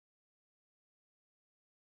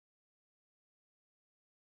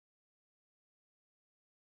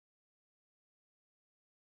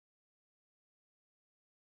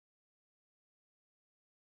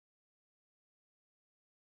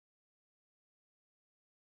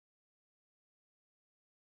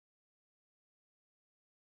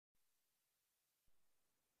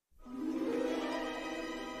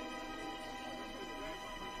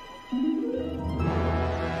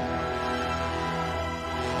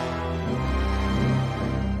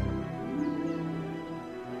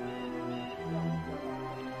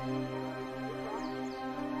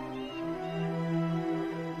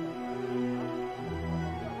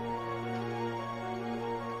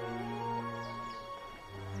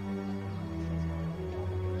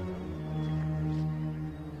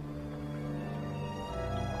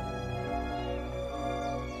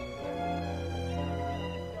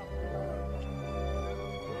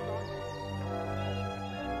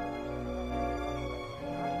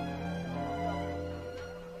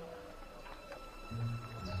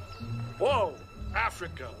Whoa,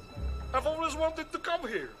 Africa. I've always wanted to come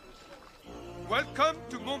here. Welcome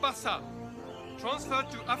to Mombasa. Transfer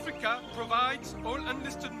to Africa provides all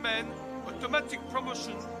enlisted men automatic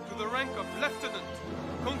promotion to the rank of lieutenant.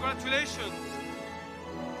 Congratulations.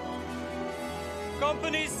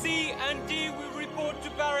 Company C and D will report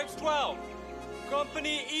to Barracks 12.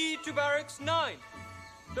 Company E to Barracks 9.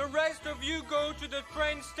 The rest of you go to the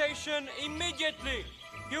train station immediately.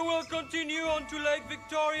 You will continue on to Lake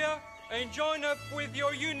Victoria and join up with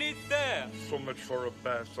your unit there. So much for a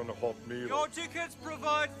bath and a hot meal. Your tickets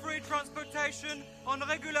provide free transportation on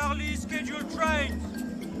regularly scheduled trains.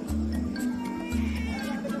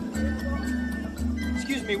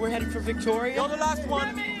 Excuse me, we're headed for Victoria? You're the last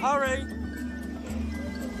one. Hurry.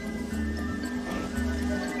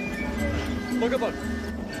 Look up.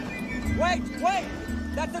 Wait!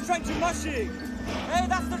 That's the train to Mushy. Hey,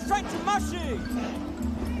 that's the train to Mushy.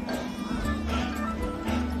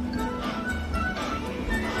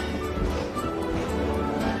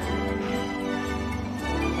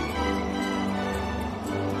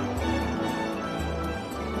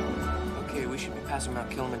 Okay, we should be passing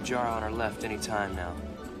Mount Kilimanjaro on our left any time now.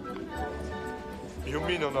 You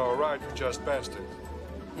mean on our right, we just passed it?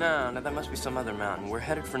 No, that must be some other mountain. We're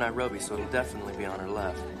headed for Nairobi, so it'll definitely be on our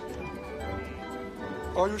left.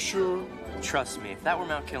 Are you sure? Trust me, if that were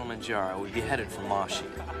Mount Kilimanjaro, we'd be headed for Moshi.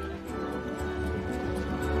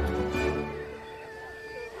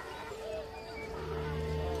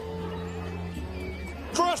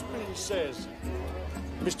 Trust me, he says.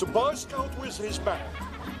 Mr. Boy Scout with his back.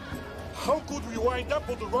 How could we wind up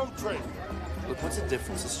on the wrong train? Look, what's the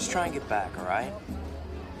difference? Let's just try and get back, all right?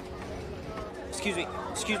 Excuse me.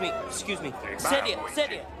 Seria.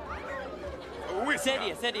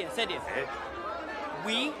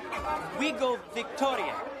 We go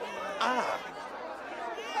Victoria.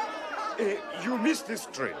 You missed this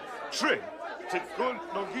train. Take go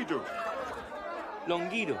Longido.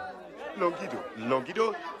 Longido,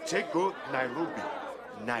 take go Nairobi.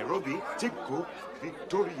 Nairobi, take go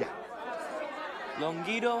Victoria.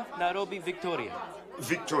 Longido, Nairobi, Victoria.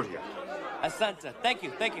 Victoria. Asante. Thank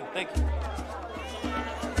you.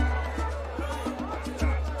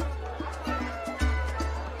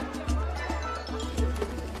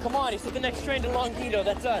 Come on, it's the next train to Longido.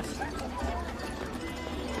 That's us.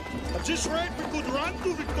 At this rate, we could run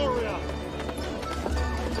to Victoria.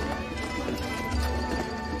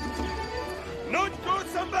 Not go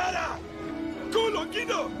Sambara! Go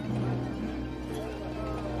Longido!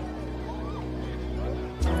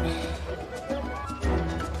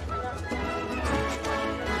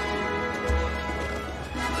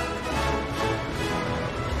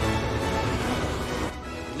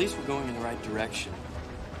 At least we're going in the right direction.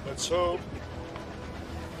 Let's hope.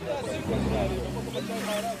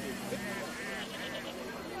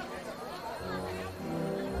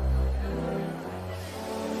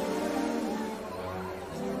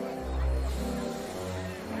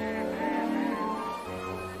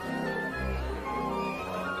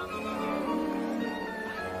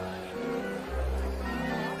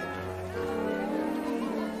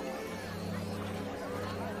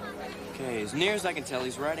 Okay, as near as I can tell,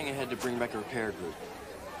 he's riding ahead to bring back a repair group.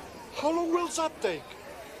 How long will that take?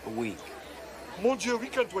 A week. Mon Dieu, we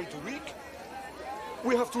can't wait a week.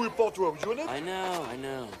 We have to report to our unit. I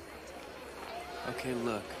know. Okay,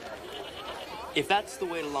 look. If that's the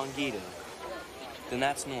way to Longido, then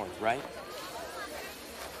that's north, right?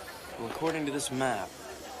 Well, according to this map,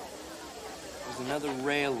 there's another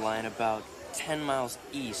rail line about 10 miles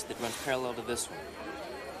east that runs parallel to this one.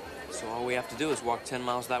 So all we have to do is walk 10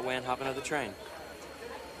 miles that way and hop another train.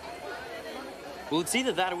 Well, it's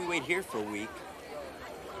either that or we wait here for a week.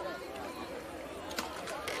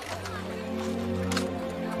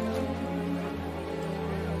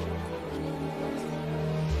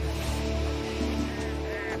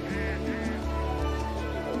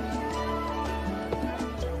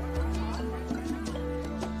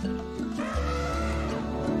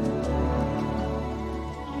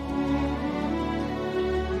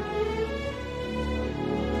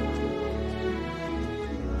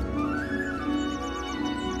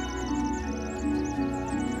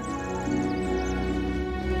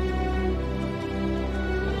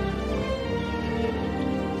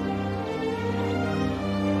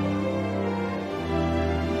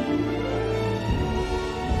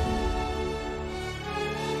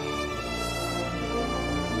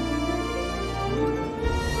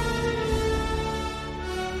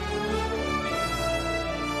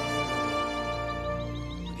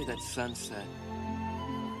 Sunset.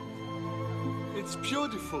 It's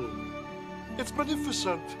beautiful. It's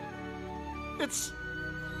magnificent.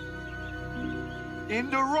 In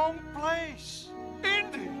the wrong place.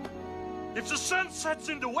 Indy! If the sun sets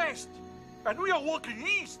in the west, and we are walking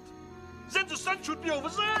east, then the sun should be over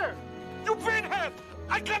there. You pinhead!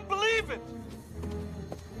 I can't believe it!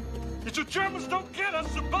 If the Germans don't get us,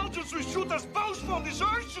 the Belgians will shoot us both from this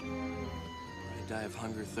ocean! I die of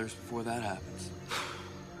hunger, thirst before that happens.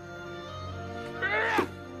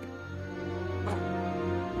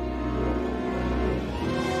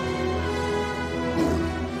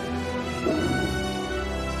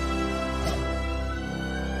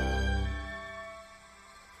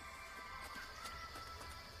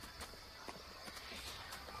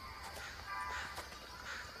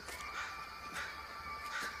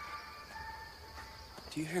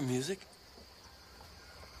 Do you hear music?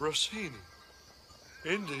 Rossini.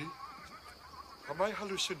 Indy, am I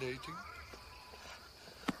hallucinating?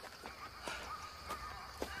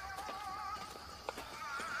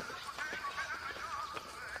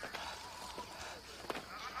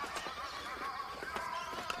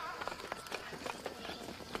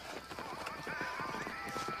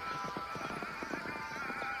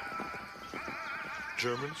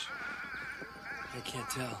 Germans? I can't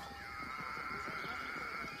tell.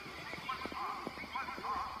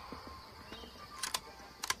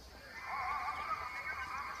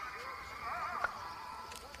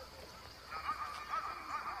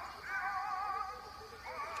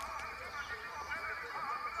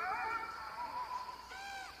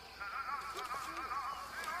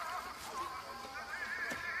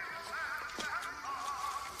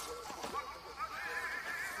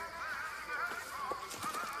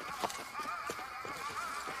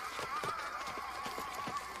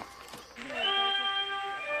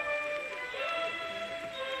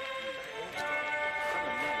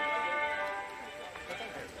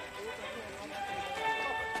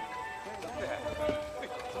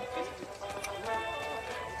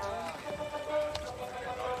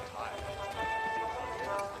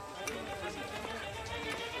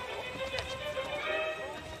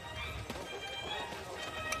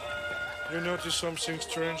 You notice something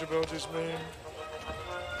strange about this man?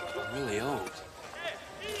 Really old.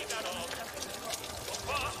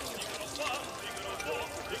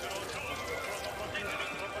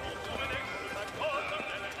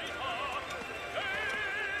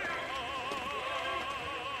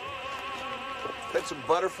 Fed some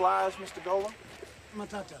butterflies, Mr. Golan?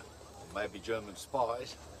 Matata. Maybe German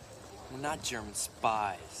spies. We're not German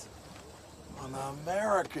spies. An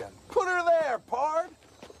American. Put her there, pard.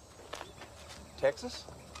 Texas?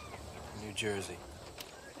 New Jersey.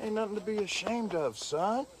 Ain't nothing to be ashamed of,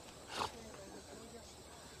 son.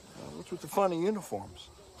 What's with the funny uniforms?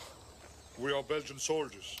 We are Belgian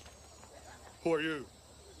soldiers. Who are you?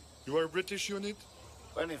 You are a British unit?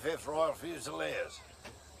 25th Royal Fusiliers.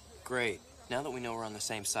 Great. Now that we know we're on the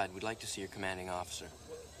same side, we'd like to see your commanding officer.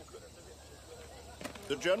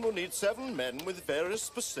 The General needs 7 men with various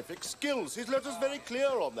specific skills. He's left us very clear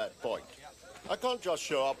on that point. I can't just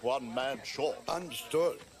show up one man short.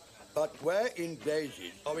 Understood. But where in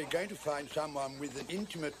blazes are we going to find someone with an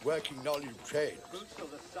intimate working knowledge of trades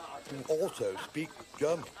who also speaks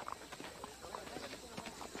German?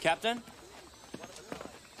 Captain?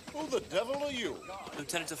 Who the devil are you?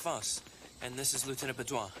 Lieutenant de Fosse. And this is Lieutenant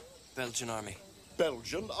Bedouin, Belgian Army.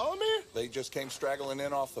 Belgian Army? They just came straggling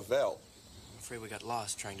in off the Veldt. I'm afraid we got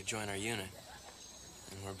lost trying to join our unit.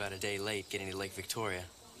 And we're about a day late getting to Lake Victoria.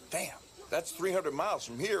 Damn, that's 300 miles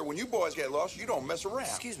from here. When you boys get lost, you don't mess around.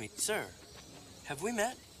 Excuse me, sir. Have we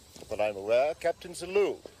met? But I'm aware, Captain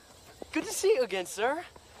Zalou. Good to see you again, sir.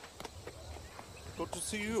 Good to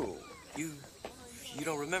see you. You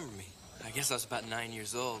don't remember me. I guess I was about 9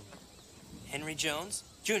 years old. Henry Jones,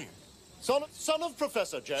 Jr. Son of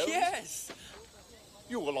Professor Jones? Yes!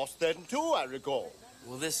 You were lost then too, I recall.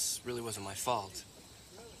 Well, this really wasn't my fault.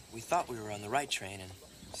 We thought we were on the right train, and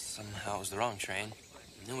somehow it was the wrong train.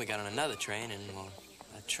 And then we got on another train, and, well,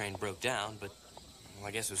 that train broke down, but, well,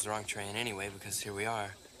 I guess it was the wrong train anyway, because here we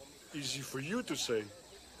are. Easy for you to say.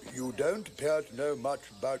 You don't appear to know much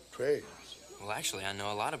about trains. Well, actually, I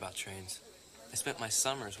know a lot about trains. I spent my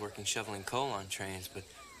summers working shoveling coal on trains, but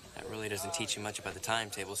that really doesn't teach you much about the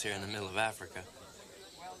timetables here in the middle of Africa.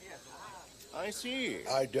 I see.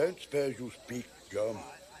 I don't suppose you speak German.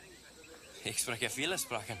 Ich spreche viele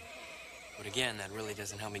Sprachen. But again, that really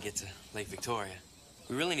doesn't help me get to Lake Victoria.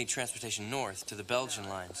 We really need transportation north to the Belgian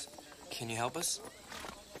lines. Can you help us?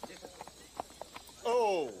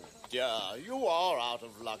 Oh, dear, you are out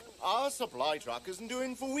of luck. Our supply truck isn't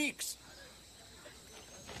doing for weeks.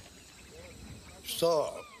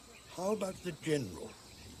 So, how about the General?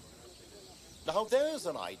 Now there's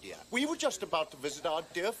an idea. We were just about to visit our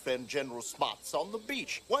dear friend General Smuts on the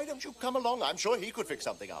beach. Why don't you come along? I'm sure he could fix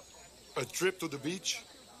something up. A trip to the beach?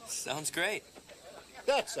 Sounds great.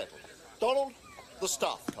 That's settled. Donald, the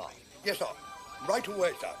staff car. Yes, sir. Right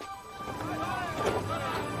away, sir.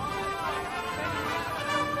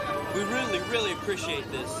 We really appreciate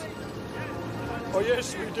this. Oh,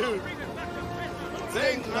 yes, we do.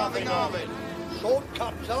 Think nothing of it.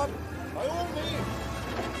 Shortcut, sir. By all means.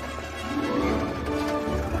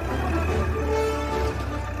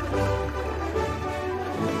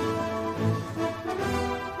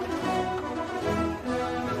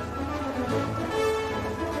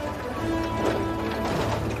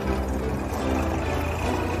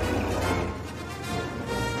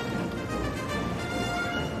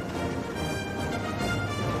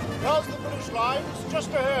 How's the British line? It's just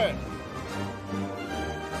ahead.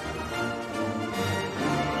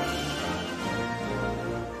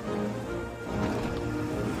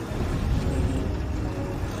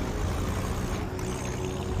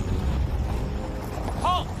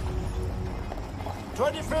 Halt!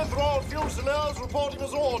 25th Royal Fusiliers reporting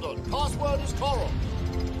as ordered. Password is Coral.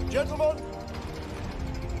 Gentlemen,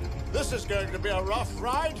 this is going to be a rough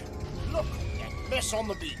ride. Look at that mess on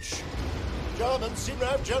the beach. Germans seem to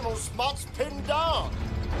have General Smuts pinned down.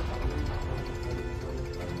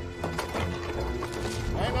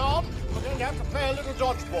 Hang on, we're going to have to play a little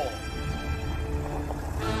dodgeball.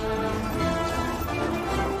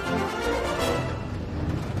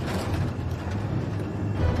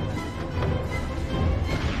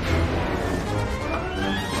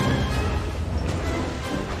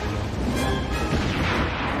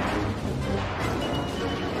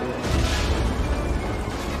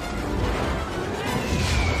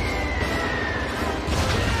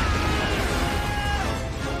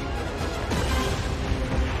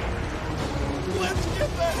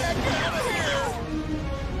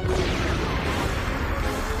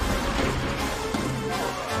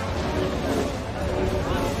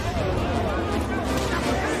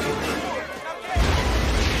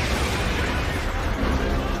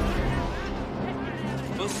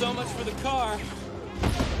 Well, so much for the car.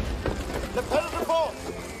 Lieutenant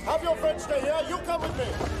DeForce, have your friend stay here. You come with me.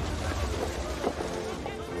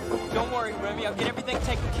 Don't worry, Remy. I'll get everything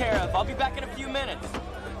taken care of. I'll be back in a few minutes.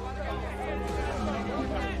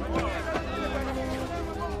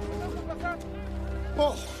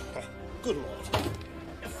 Oh, good Lord.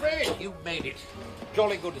 Fred, you've made it.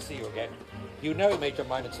 Jolly good to see you again. You know Major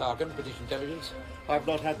Minor Sargon, British Intelligence? I've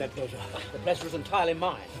not had that pleasure. The pleasure is entirely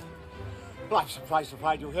mine. Well, I'm surprised to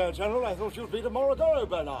find you here, General. I thought you'd be the Moradoro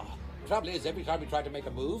Bernard. Trouble is, every time we try to make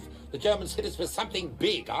a move, the Germans hit us with something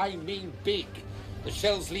big. I mean big. The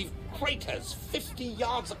shells leave craters 50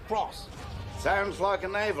 yards across. Sounds like a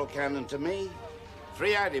naval cannon to me.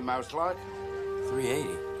 380 most like. 380?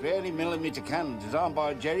 380mm cannon designed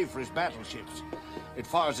by Ellery for his battleships. It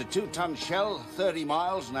fires a 2-ton shell 30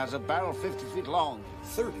 miles and has a barrel 50 feet long.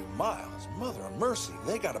 30 miles? Mother of mercy.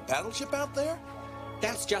 They got a battleship out there?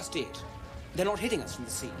 That's just it. They're not hitting us from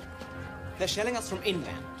the sea. They're shelling us from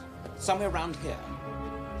inland, somewhere around here.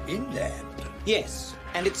 Inland? Yes,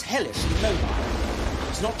 and it's hellishly mobile.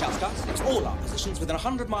 It's not just us, it's all our positions within a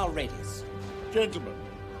 100-mile radius. Gentlemen,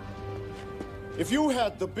 if you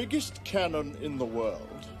had the biggest cannon in the world,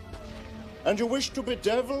 and you wished to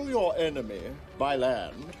bedevil your enemy by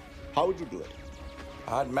land, how would you do it?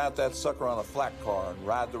 I'd mount that sucker on a flat car and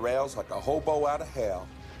ride the rails like a hobo out of hell.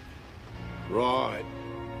 Right.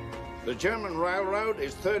 The German railroad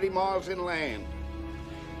is 30 miles inland.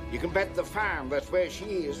 You can bet the farm that's where she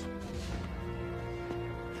is.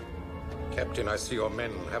 Captain, I see your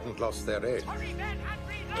men haven't lost their edge.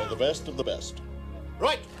 They're the best of the best.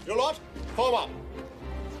 Right, you lot, form up.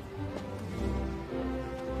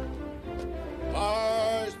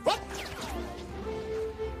 Eyes front.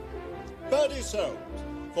 Birdie Sound,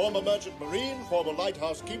 former merchant marine, former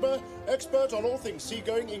lighthouse keeper, expert on all things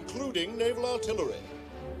seagoing, including naval artillery.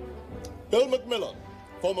 Bill McMillan,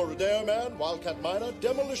 former rodeo man, wildcat miner,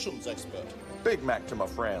 demolitions expert. Big Mac to my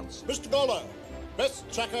friends. Mr. Golo, best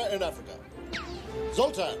tracker in Africa.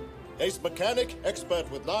 Zoltan, ace mechanic, expert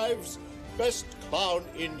with knives, best clown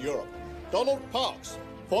in Europe. Donald Parks,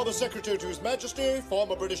 former secretary to His Majesty,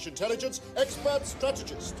 former British intelligence, expert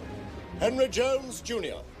strategist. Henry Jones,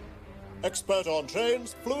 Jr., expert on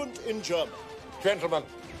trains, fluent in German. Gentlemen,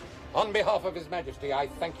 on behalf of His Majesty, I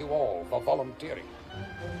thank you all for volunteering.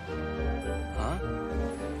 Huh?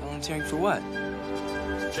 Volunteering for what?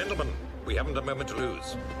 Gentlemen, we haven't a moment to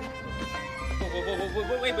lose.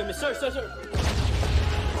 Wait a minute, sir.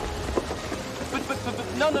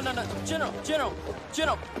 But, no,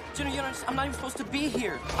 General. General, I'm not even supposed to be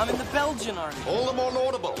here. I'm in the Belgian army. All the more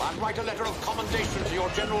laudable. I'll write a letter of commendation to your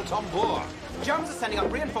General Tambour. The Germans are sending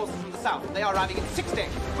up reinforcements from the south. They are arriving in 6 days.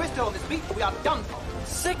 If we're still on this beat, we are done for.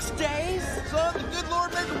 6 days? Son, the good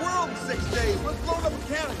Lord made the world in 6 days. Let's load up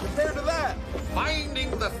a cannon compared to that.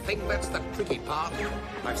 Finding the thing that's the tricky part.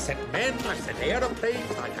 I've sent men, I've sent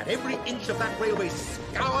aeroplanes, I've had every inch of that railway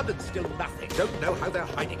scoured and still nothing. Don't know how they're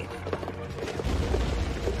hiding it.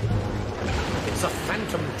 It's a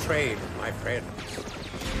phantom train, my friends.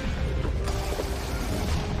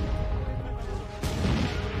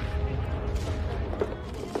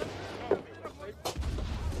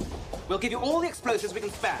 We'll give you all the explosives we can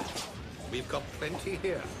spare. We've got plenty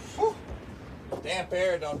here. Whew. Damp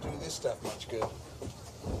air don't do this stuff much good.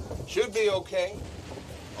 Should be okay.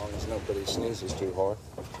 As long as nobody sneezes too hard.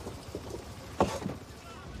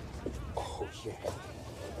 Oh, yeah.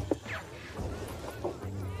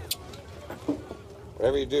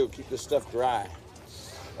 Whatever you do, keep this stuff dry.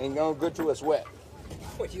 Ain't no good to us wet.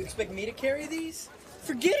 What, you expect me to carry these?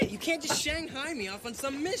 Forget it. You can't just Shanghai me off on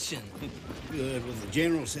some mission. You heard what the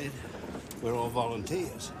general said. We're all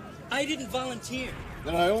volunteers. I didn't volunteer.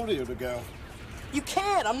 Then I order you to go. You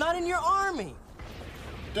can't. I'm not in your army.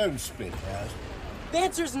 Don't spit out. The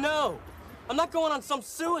answer's no. I'm not going on some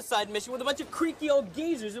suicide mission with a bunch of creaky old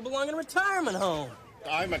geezers who belong in a retirement home.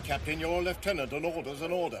 I'm a captain, you're a lieutenant, an order's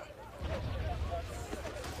an order.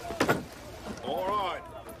 All right.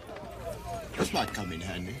 This might come in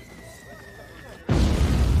handy.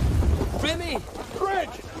 Remy! Greg,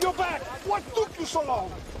 you're back! What took you so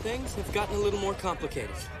long? Things have gotten a little more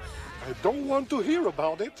complicated. I don't want to hear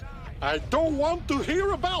about it. I don't want to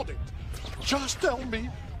hear about it. Just tell me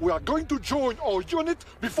we are going to join our unit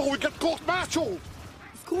before we get court-martialed.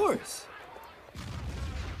 Of course.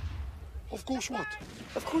 Of course what?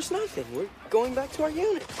 Of course nothing. We're going back to our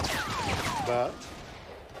unit. But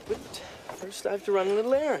first I have to run a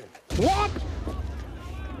little errand. What?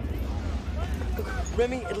 Look,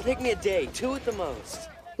 Remy, it'll take me a day, 2 at the most.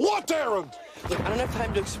 What errand? Look, I don't have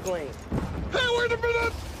time to explain. Hey, wait a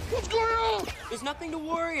minute! What's going on? There's nothing to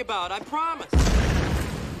worry about, I promise.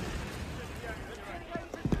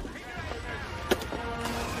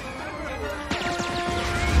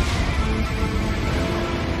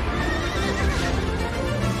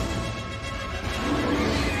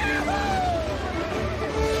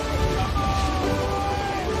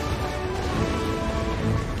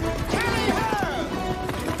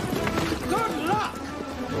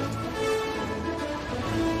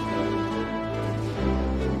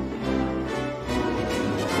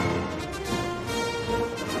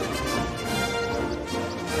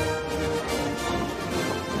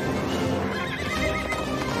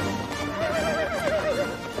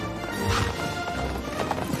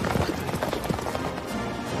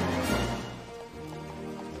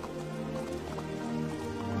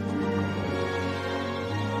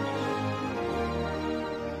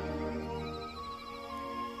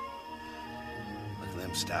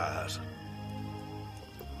 Stars.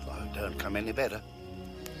 So it don't come any better.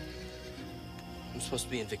 I'm supposed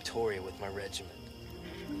to be in Victoria with my regiment.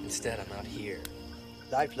 Instead, I'm out here.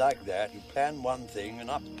 Life's like that. You plan one thing and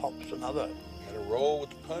up pops another. Gotta roll with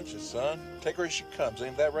the punches, son. Take her as she comes.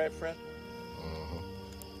 Ain't that right, friend?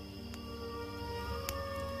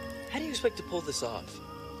 How do you expect to pull this off?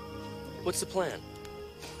 What's the plan?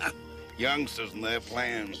 Youngsters and their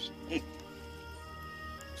plans. What's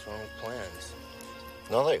wrong with plans?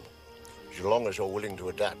 Nothing. As long as you're willing to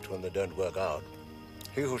adapt when they don't work out.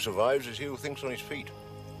 He who survives is he who thinks on his feet.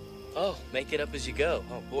 Oh, make it up as you go.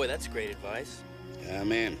 Oh, boy, that's great advice. Yeah,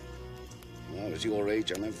 man. When I was your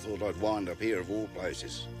age, I never thought I'd wind up here of all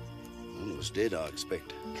places. One was dead, I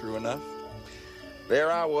expect. True enough.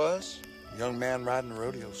 There I was, a young man riding the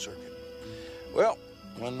rodeo circuit. Well,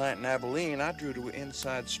 one night in Abilene, I drew to an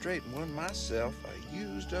inside straight and won myself a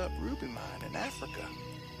used-up ruby mine in Africa.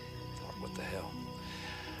 Thought, what the hell?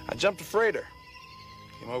 I jumped a freighter.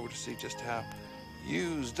 Came over to see just how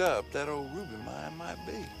used up that old ruby mine might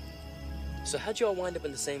be. So how'd you all wind up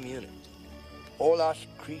in the same unit? All us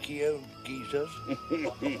creaky old geezers.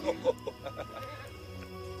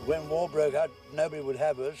 When war broke out, nobody would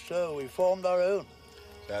have us, so we formed our own.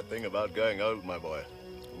 Sad thing about going old, my boy.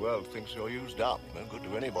 The world thinks you're used up, no good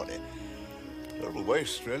to anybody. Total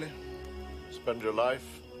waste, really. Spend your life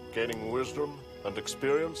gaining wisdom and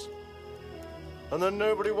experience, and then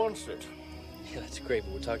nobody wants it. Yeah, that's great,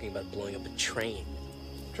 but we're talking about blowing up a train.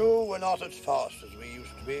 True, we're not as fast as we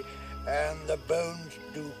used to be, and the bones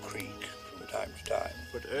do creak from time next time.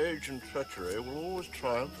 But age and treachery will always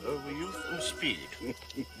triumph over youth and speed.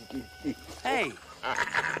 Hey!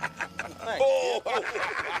 Oh!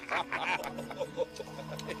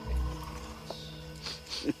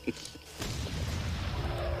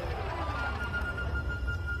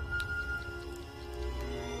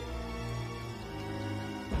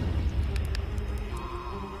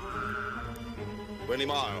 $20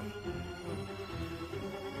 miles.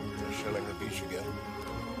 They're shelling the beach again.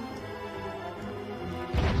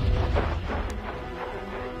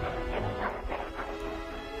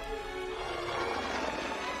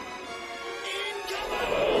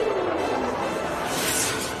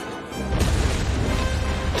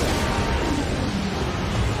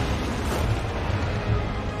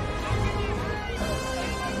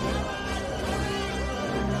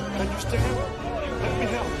 Understand? Let me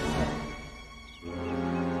help.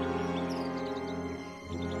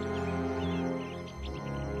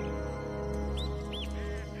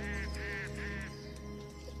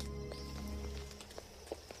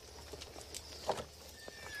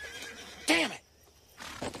 Damn it!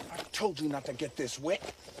 I told you not to get this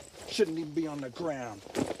wet. Shouldn't even be on the ground.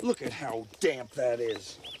 Look at how damp that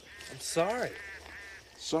is. I'm sorry.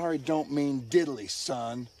 Sorry don't mean diddly,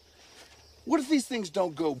 son. What if these things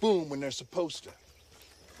don't go boom when they're supposed to?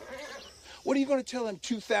 What are you going to tell them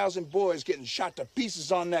 2,000 boys getting shot to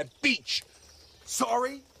pieces on that beach?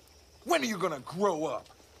 Sorry? When are you gonna grow up?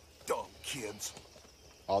 Dumb kids.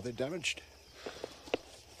 Are they damaged?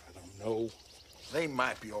 I don't know. They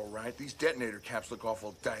might be all right. These detonator caps look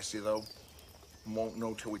awful dicey, though. Won't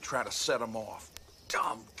know till we try to set them off.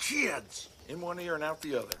 Dumb kids! In one ear and out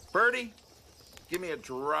the other. Bertie, give me a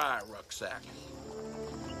dry rucksack.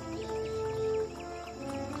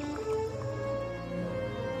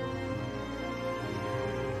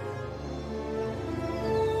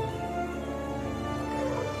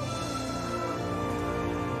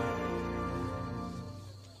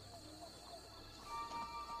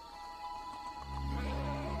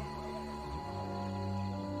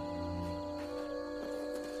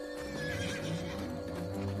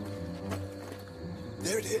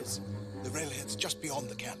 There it is. The railhead's just beyond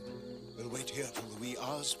the camp. We'll wait here till the wee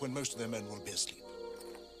hours when most of their men will be asleep.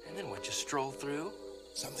 And then what, just stroll through?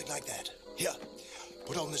 Something like that. Here,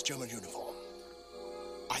 put on this German uniform.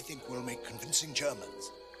 I think we'll make convincing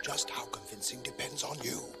Germans. Just how convincing depends on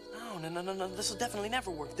you. No. This will definitely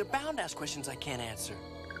never work. They're bound to ask questions I can't answer.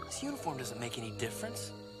 This uniform doesn't make any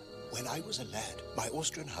difference. When I was a lad, my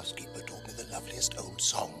Austrian housekeeper taught me the loveliest old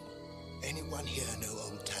song. Anyone here know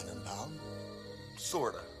Old Tannenbaum?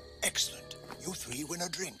 Sorta. Excellent. You three win a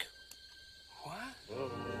drink. What?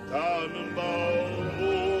 Tannenbaum,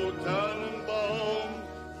 oh Tannenbaum,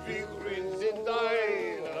 wie grün sind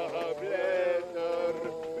deine Blätter.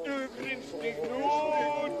 Du grinst nicht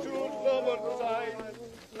nur zur Sommerzeit,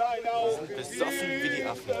 nein auch in dieser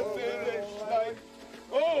Willigkeit.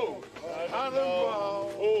 Oh,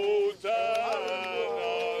 Tannenbaum, oh Tannenbaum.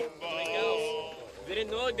 Weer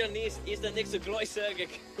in orde is dat niks zo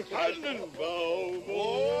gluizerig. Tannenbaum,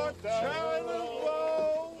 oh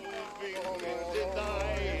Tannenbaum, wie grün sind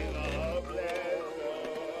deine Blätter.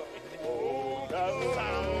 Oh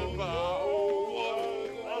Tannenbaum,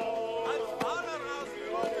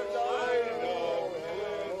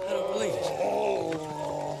 I don't believe it.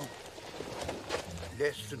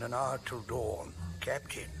 Less than an hour till dawn.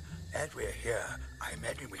 Captain, as we're here, I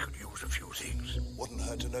imagine we could use a few things. Wouldn't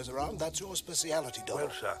hurt to nose around. That's your speciality, Doc.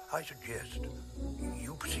 Well, sir, I suggest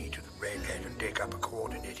you proceed to the railhead and take up a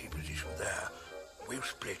coordinating position there. We'll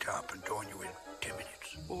split up and join you in 10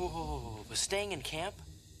 minutes. Whoa, but staying in camp?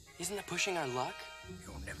 Isn't that pushing our luck?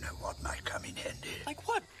 You'll never know what might come in handy. Like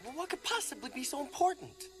what? Well, what could possibly be so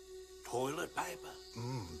important? Toilet paper.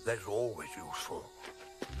 That's always useful.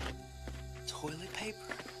 Toilet paper?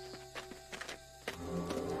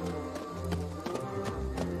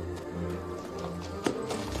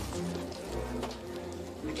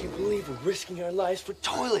 I can't believe we're risking our lives for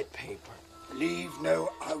toilet paper. Leave no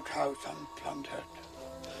outhouse unplundered.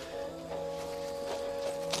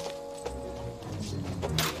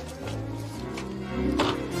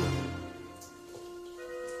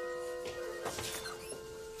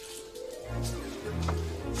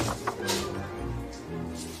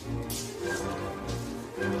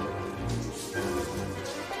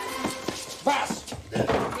 Was?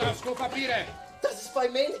 Glasgow-Papiere! Das ist bei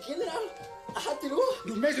mir, General. Hat die Ruhe?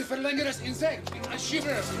 Du möchtest verlängern das Insekt.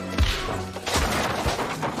 Archiveres.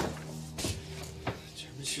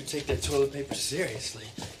 Germans should take that toilet paper seriously.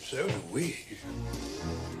 So do we.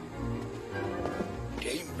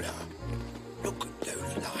 Daimler, look at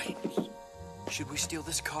those lines. Should we steal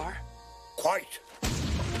this car? Quite.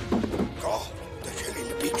 God,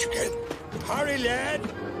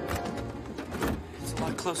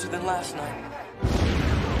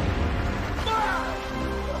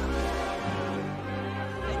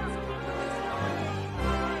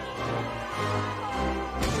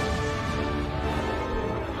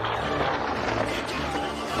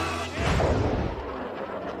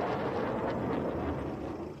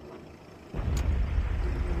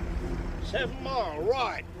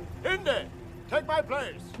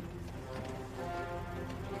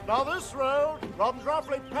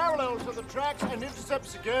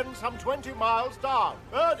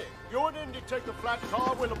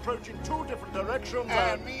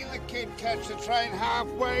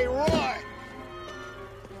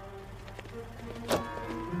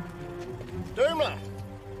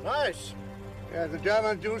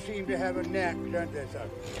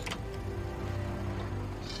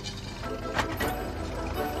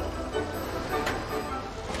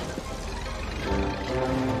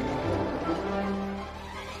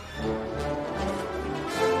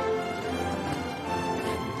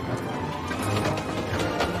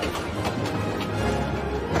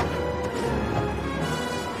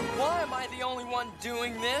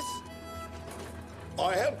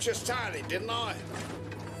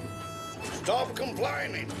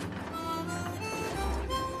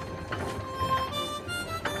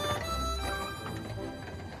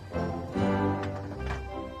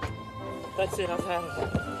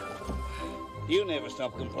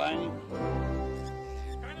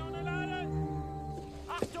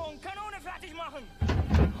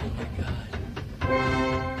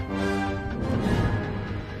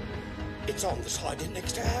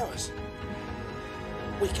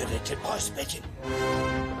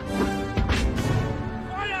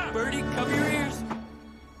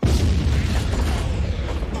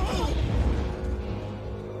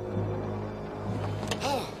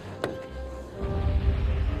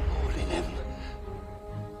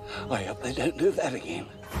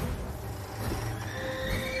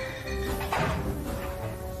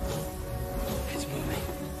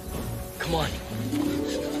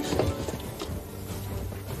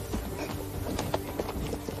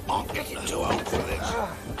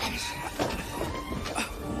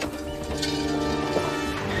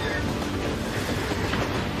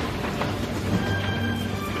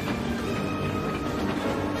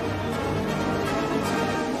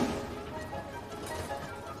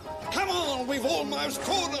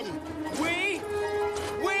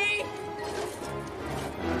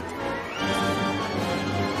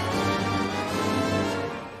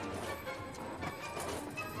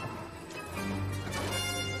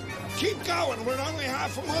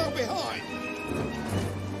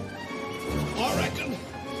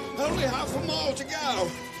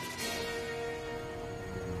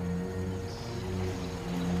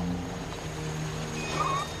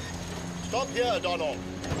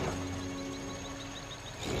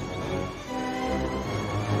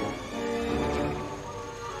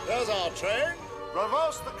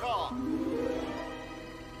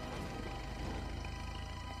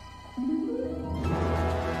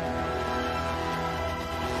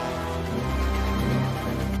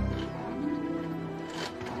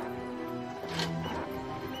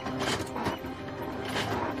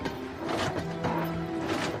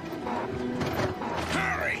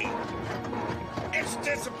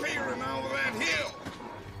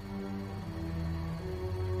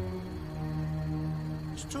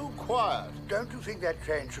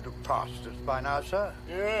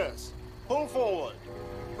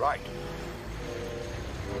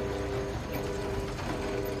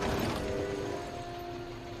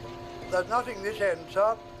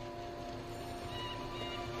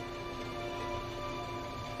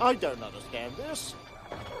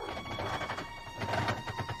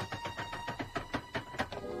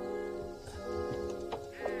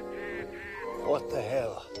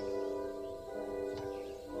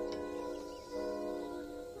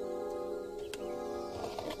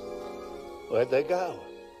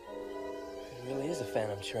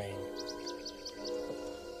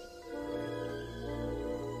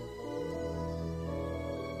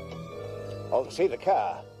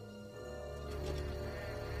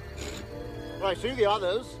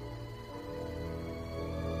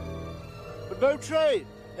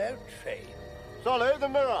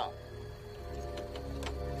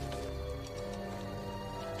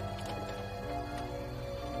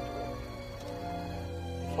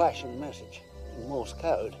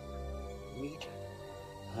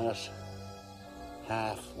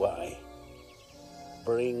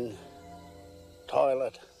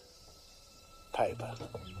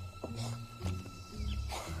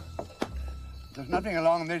 There's nothing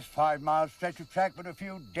along this 5-mile stretch of track but a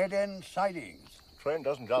few dead-end sidings. Train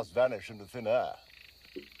doesn't just vanish into thin air.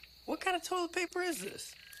 What kind of toilet paper is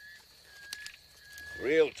this?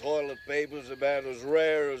 Real toilet paper's about as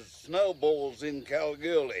rare as snowballs in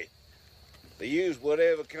Kalgoorlie. They use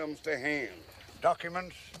whatever comes to hand.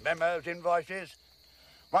 Documents, memos, invoices.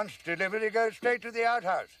 Once delivered, it goes straight to the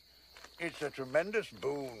outhouse. It's a tremendous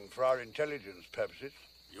boon for our intelligence purposes.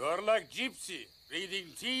 You're like Gypsy, reading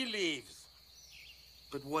tea leaves.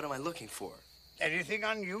 But what am I looking for? Anything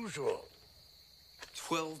unusual.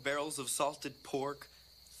 12 barrels of salted pork,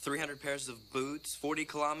 300 pairs of boots, 40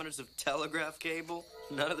 kilometers of telegraph cable.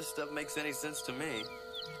 None of this stuff makes any sense to me.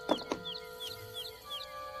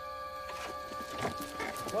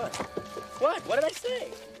 What? What? What did I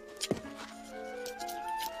say?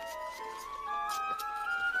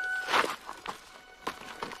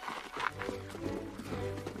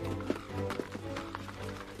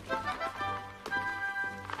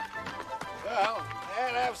 Well,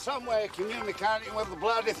 they'd have some way of communicating with the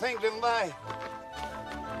bloody thing, didn't they?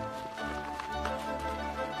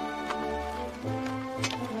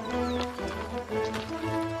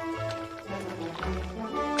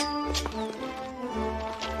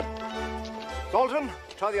 Dalton,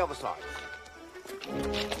 try the other side.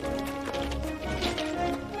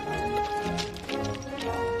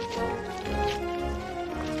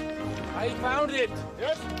 I found it.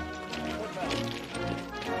 Yes?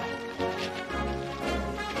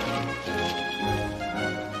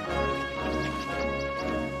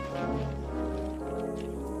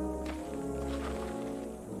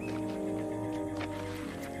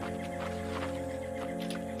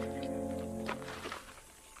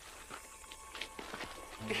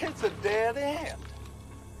 It's a dead end.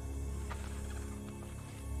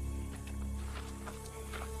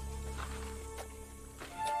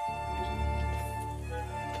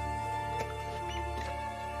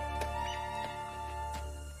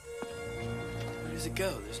 Where does it go?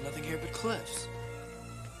 There's nothing here but cliffs.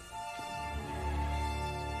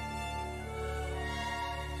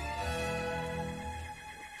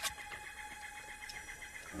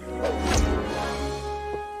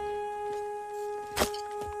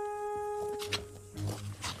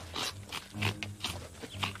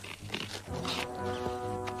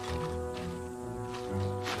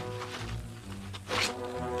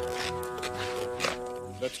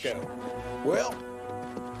 Let's go. Well,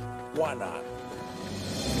 why not?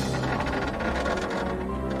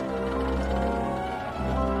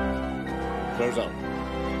 Close up.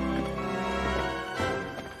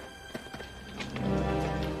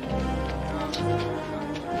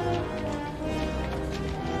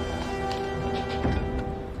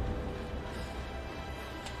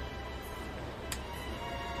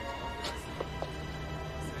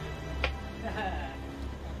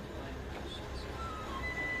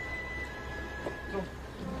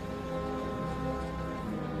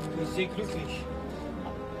 Sehr glücklich.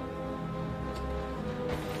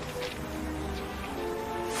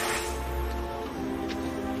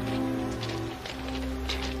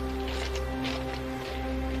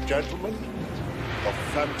 Gentlemen, the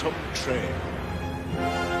Phantom Train.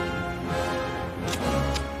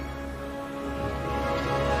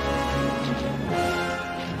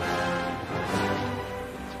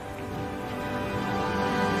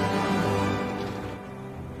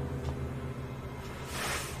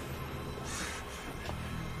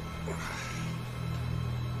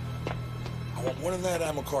 I want one in that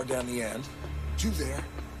ammo car down the end, 2 there,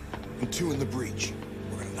 and 2 in the breech.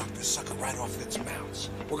 We're gonna knock this sucker right off its mounts.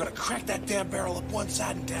 We're gonna crack that damn barrel up one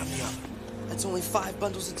side and down the other. That's only 5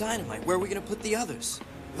 bundles of dynamite. Where are we gonna put the others?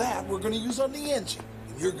 That we're gonna use on the engine,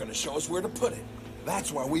 and you're gonna show us where to put it.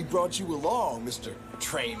 That's why we brought you along, Mr.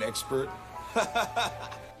 Train Expert.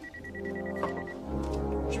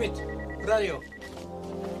 Schmidt, radio.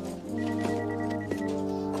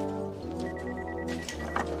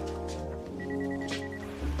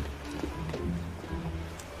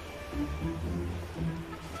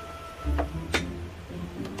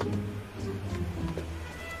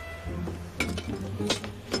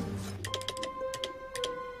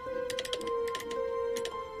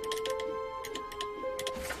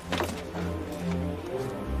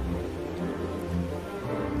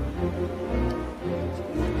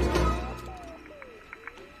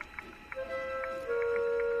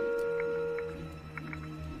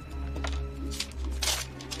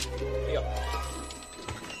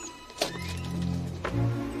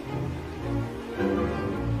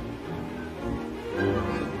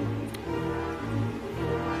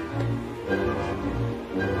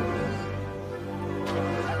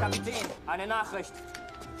 Eine Nachricht.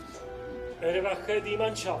 Erwache die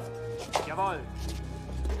Mannschaft. Jawohl.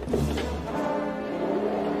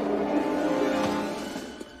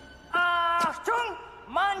 Achtung!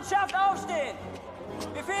 Mannschaft aufstehen!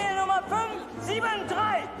 Befehl Nummer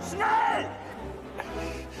 573! Schnell!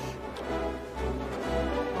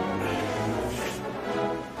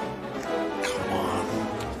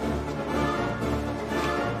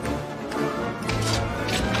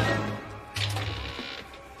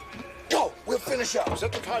 Go! We'll finish up.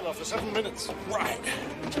 Set the timer for 7 minutes. Right.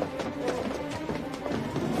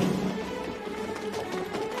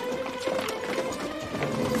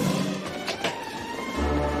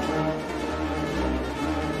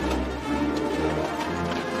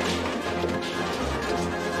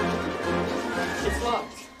 It's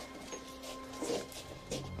locked.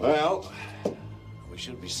 Well, we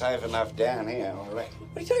should be safe enough down here, all right.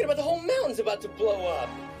 What are you talking about? The whole mountain's about to blow up.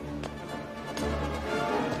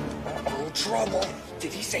 Uh-oh, trouble.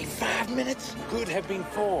 Did he say 5 minutes? Could have been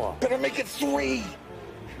 4. Better make it 3.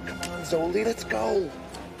 Come on, Zoli, let's go.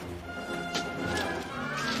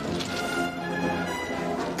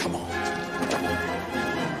 Come on.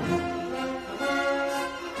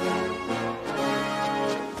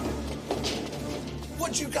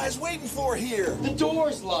 What you guys waiting for here? The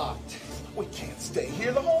door's locked. We can't stay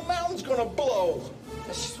here. The whole mountain's gonna blow.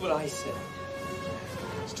 That's just what I said.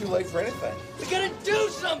 It's too late for anything. We gotta do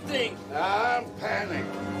something! I'm panic.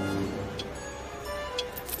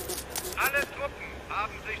 Alle Truppen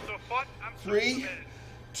haben sich sofort am 3,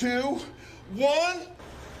 2, 1.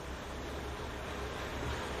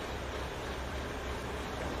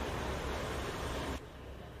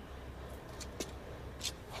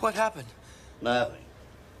 What happened? Nothing.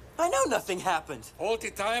 I know nothing happened. Hold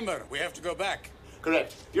the timer. We have to go back.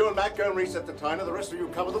 Correct. You and Matt go and reset the timer. The rest of you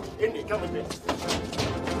cover them. Indy, come with me.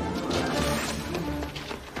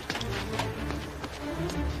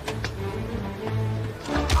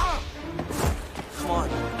 Come on.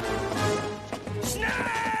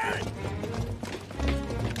 Schnell!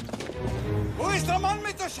 Wo ist der Mann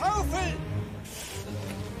mit der Schaufel?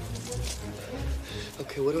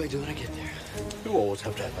 Okay, what do I do when I get there? You always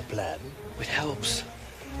have to have a plan. It helps.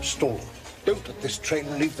 Stall. Don't let this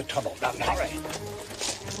train leave the tunnel. Now, hurry.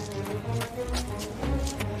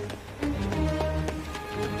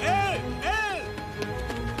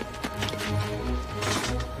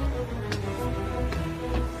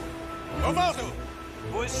 Wo warst du?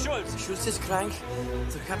 Wo ist Schultz? Schultz ist krank.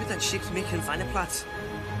 Der Kapitän schickt mich in seinen Platz.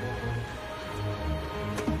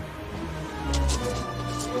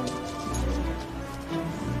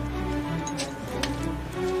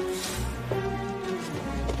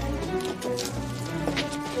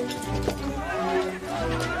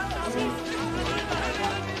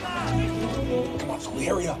 Come on, Zoli,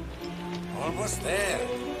 hurry up. Almost there.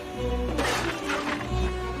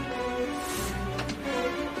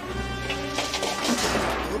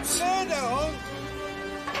 Hund!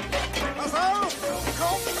 Pass auf!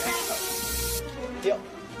 Komm! Ja.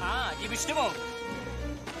 Ah, die Bestimmung.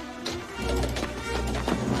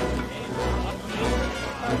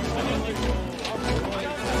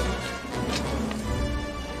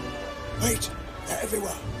 Wait, they're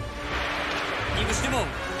everywhere. Die Bestimmung.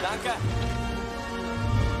 Danke.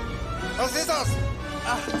 Was ist das?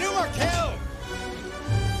 Junger Kerl!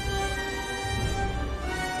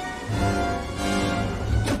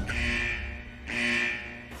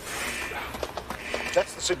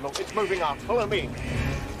 That's the signal. It's moving up. Follow me.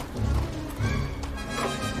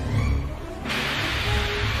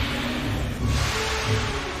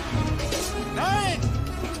 Nein!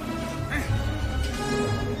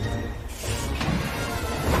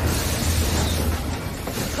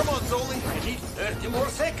 Come on, Zoli. I need 30 more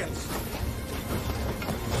seconds.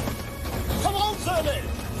 Come on, Zoli!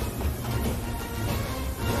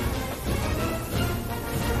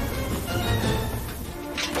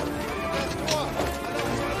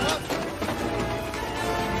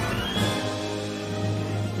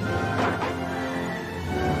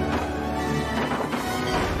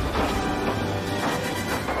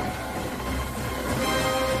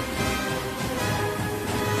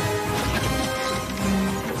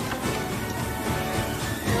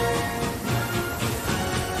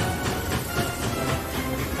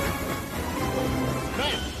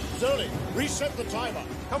 Zoli, reset the timer.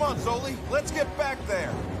 Come on, Zoli. Let's get back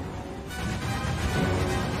there.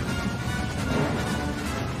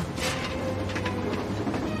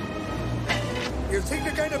 You think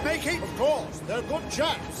you're going to make it? Of course. They're good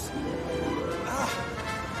chaps.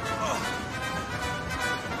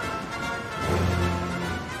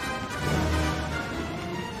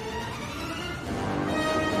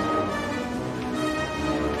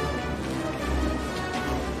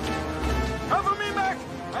 Cover me, Mac!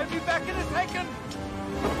 I'll be back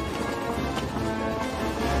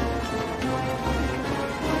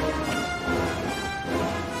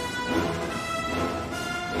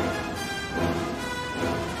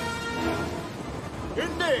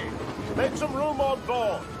on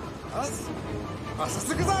board. Was? Was hast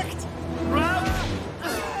du gesagt?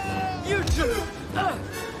 You two!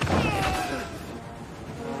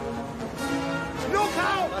 Look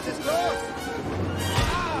out! Das ist los!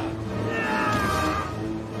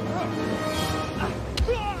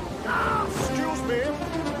 Excuse me.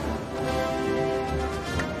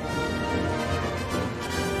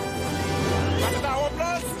 Warte da,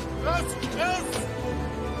 Oblas! Los!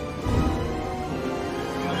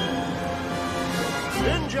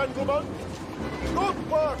 In, gentlemen. Good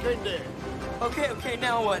work, Indy. Okay,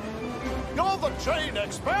 now what? You're the train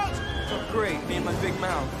expert. Oh, great, me and my big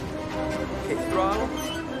mouth. Okay, throttle.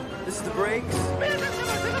 This is the brakes.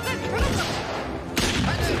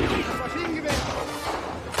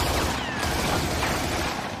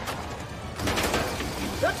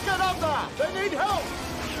 Let's get up there. They need help.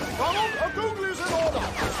 Ronald, a Google is in order.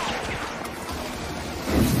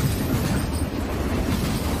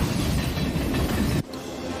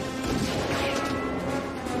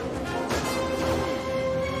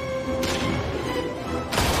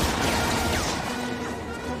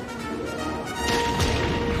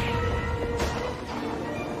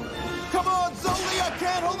 Come on, Zoli! I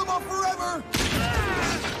can't hold them off forever!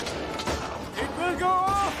 It will go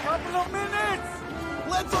off. Couple of minutes.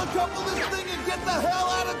 Let's uncouple this thing and get the hell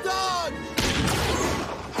out of Dodge!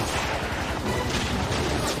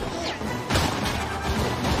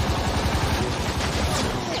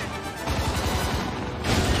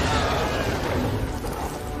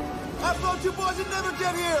 I thought you boys would never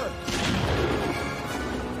get here!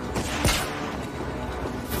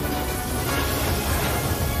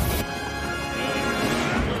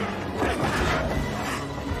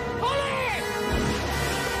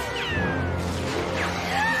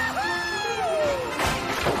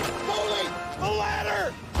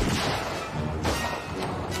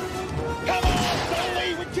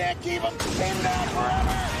 Keep them pinned down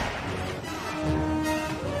forever!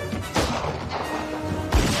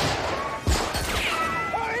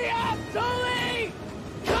 Hurry up, Sully!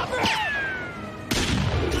 Cover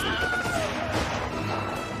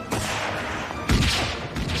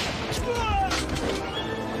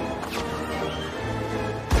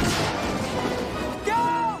Go!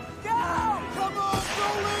 Come on,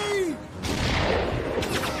 Sully!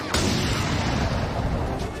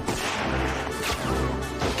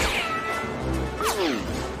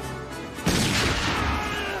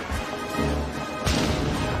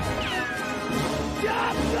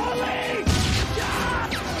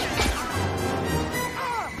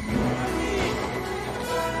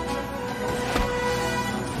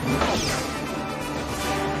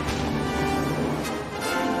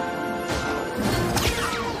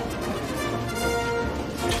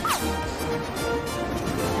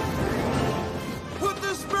 Put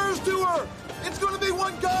the spurs to her! It's gonna be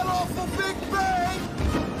one god-awful big bang!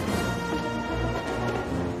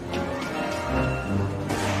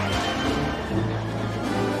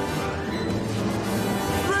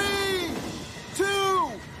 Three,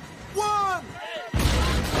 two, one!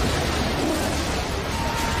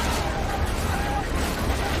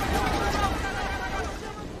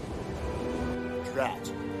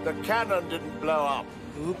 Drat. The cannon didn't blow up.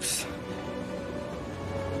 Oops.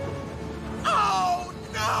 Oh,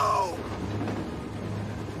 no!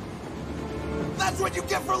 That's what you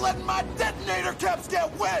get for letting my detonator caps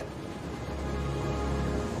get wet!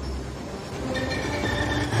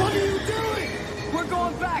 What are you doing? We're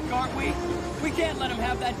going back, aren't we? We can't let him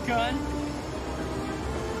have that gun.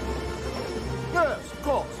 Yes, of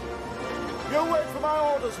course. You wait for my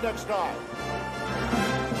orders next time.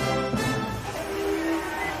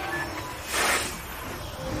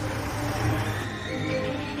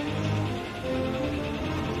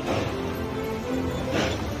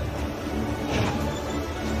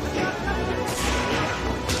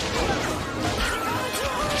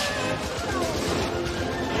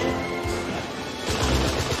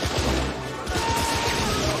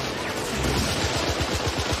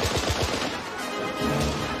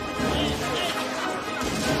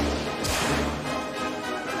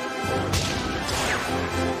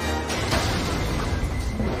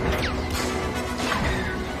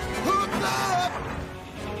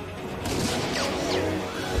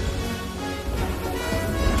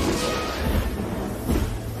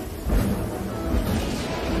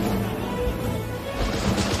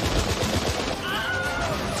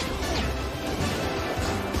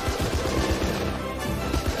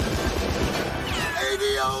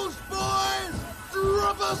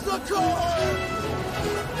 us the car!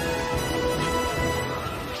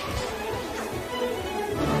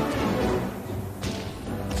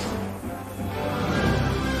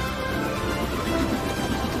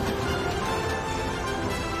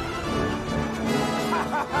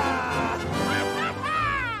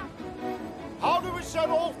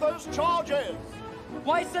 those charges!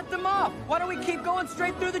 Why set them off? Why don't we keep going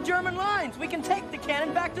straight through the German lines? We can take the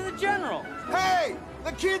cannon back to the general. Hey,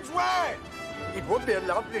 the kid's right. It would be a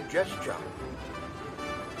lovely gesture.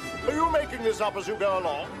 Are you making this up as you go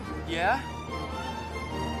along? Yeah?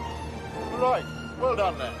 Right. Well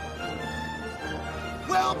done, then.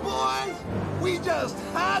 Well, boys, we just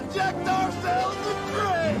hijacked ourselves a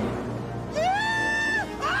train.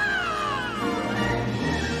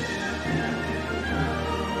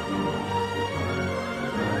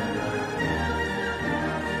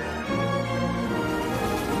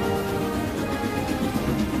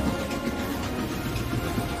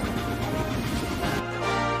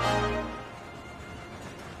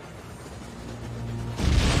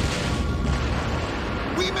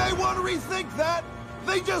 We may want to rethink that.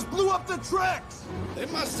 They just blew up the tracks. They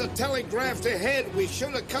must have telegraphed ahead. We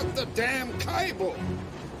should have cut the damn cable.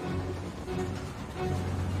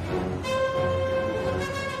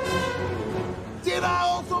 Did I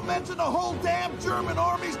also mention the whole damn German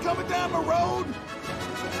army's coming down the road?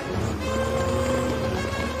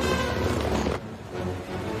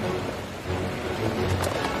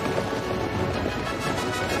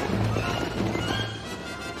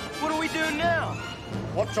 What do we do now?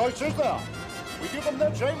 What choice is there? We give them their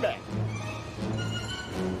train back.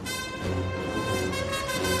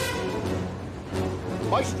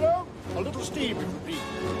 Maestro, a little steam, if you please.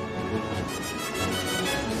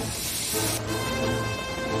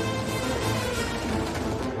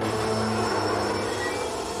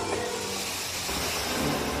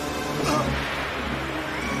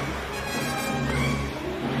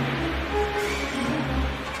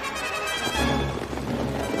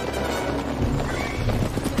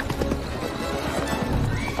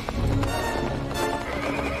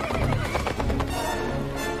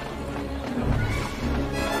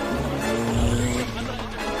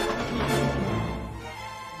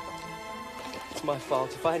 It's my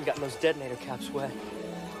fault if I hadn't gotten those detonator caps wet.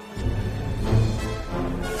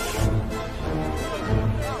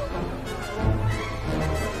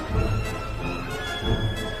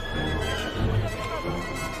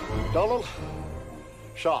 Donald,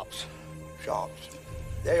 sharps. Sharps.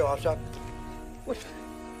 There you are, sir. What?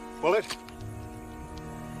 Bullet.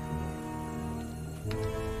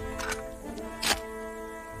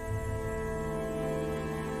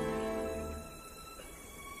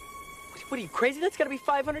 What are you, crazy? That's got to be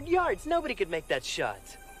 500 yards. Nobody could make that shot.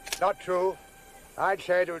 Not true. I'd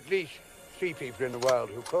say there are at least 3 people in the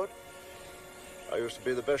world who could. I used to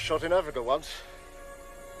be the best shot in Africa once.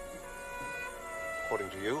 According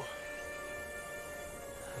to you.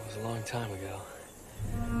 That was a long time ago.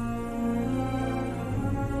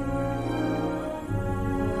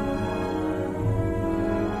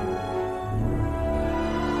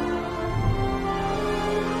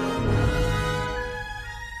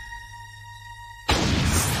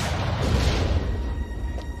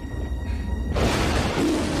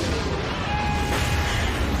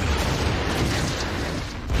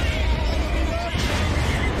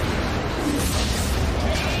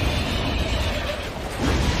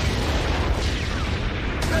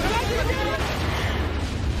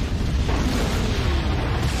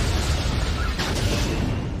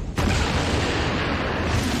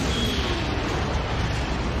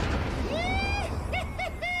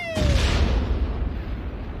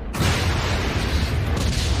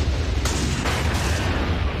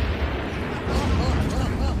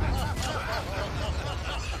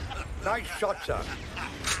 Nice shot, sir.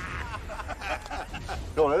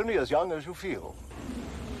 You're only as young as you feel.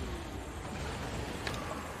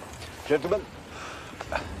 Gentlemen.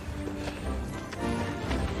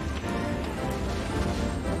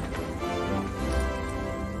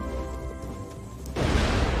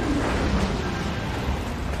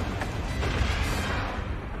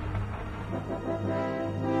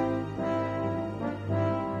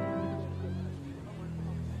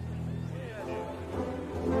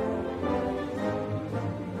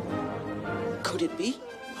 Could it be?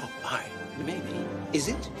 Oh, my. Maybe. Is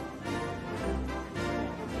it?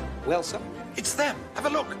 Well, sir? It's them. Have a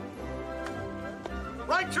look.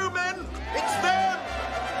 Right, 2 men. It's them.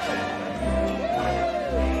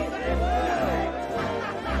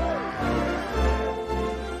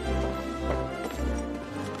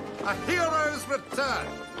 A hero's return.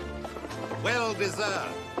 Well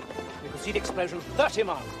deserved. You can see the explosion 30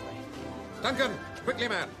 miles away. Duncan, quickly,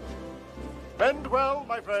 man. Bend well,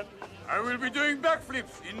 my friend. I will be doing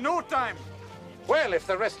backflips in no time. Well, if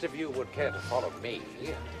the rest of you would care to follow me,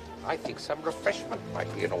 I think some refreshment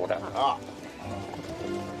might be in order. Ah.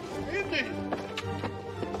 Indy!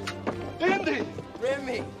 Indy!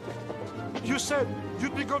 Remy! You said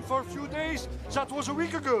you'd be gone for a few days. That was a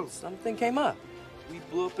week ago. Something came up. We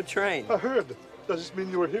blew up a train. I heard. Does this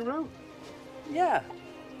mean you're a hero? Yeah.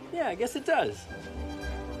 Yeah, I guess it does.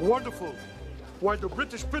 Wonderful. While the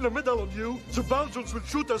British pin a medal on you, the Belgians will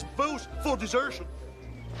shoot us both for desertion.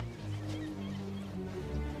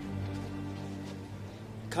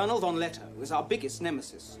 Colonel von Leto is our biggest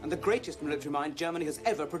nemesis and the greatest military mind Germany has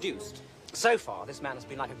ever produced. So far, this man has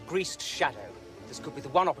been like a greased shadow. This could be the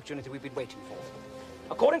one opportunity we've been waiting for.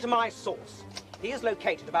 According to my source, he is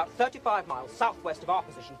located about 35 miles southwest of our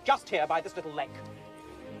position, just here by this little lake.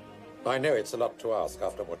 I know it's a lot to ask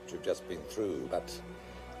after what you've just been through, but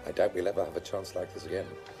I doubt we'll ever have a chance like this again.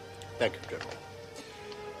 Thank you, General.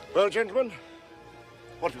 Well, gentlemen,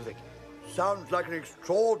 what do you think? Sounds like an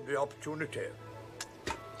extraordinary opportunity.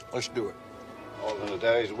 Let's do it. All in a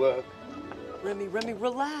day's work. Remy,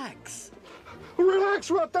 relax.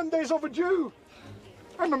 Relax, we're 10 days overdue.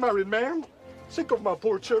 I'm a married man. Think of my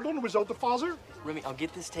poor children without a father. Remy, I'll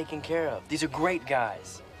get this taken care of. These are great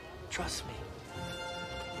guys. Trust me.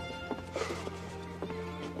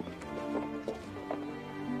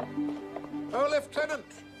 Oh, Lieutenant,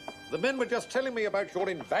 the men were just telling me about your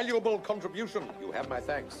invaluable contribution. You have my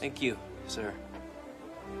thanks. Thank you, sir.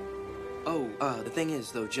 Oh, the thing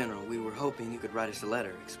is, though, General, we were hoping you could write us a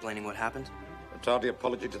letter explaining what happened. A tardy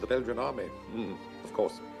apology to the Belgian army. Of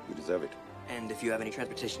course, you deserve it. And if you have any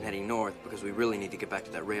transportation heading north, because we really need to get back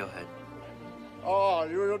to that railhead. Oh,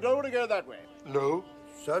 you don't want to go that way? No.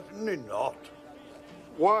 Certainly not.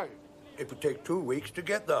 Why? It would take 2 weeks to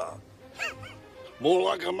get there. More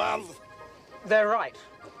like a month. They're right.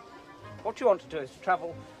 What you want to do is to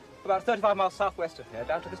travel about 35 miles southwest of here,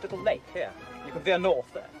 down to this little lake here. You can veer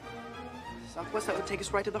north there. Southwest, that would take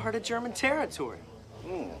us right to the heart of German territory.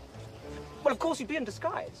 Well, of course, you'd be in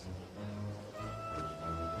disguise.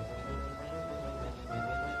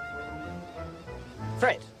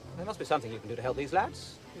 Fred, there must be something you can do to help these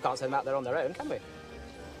lads. You can't send them out there on their own, can we?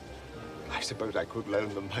 I suppose I could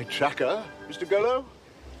loan them my tracker, Mr. Golo.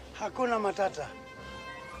 Hakuna Matata.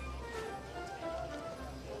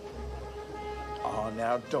 Oh,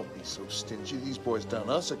 now, don't be so stingy. These boys done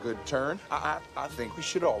us a good turn. I think we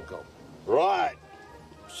should all go. Right.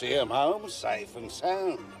 See them home safe and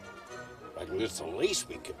sound. Reckon it's the least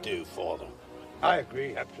we could do for them. I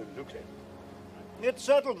agree, absolutely. It's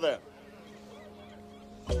settled then.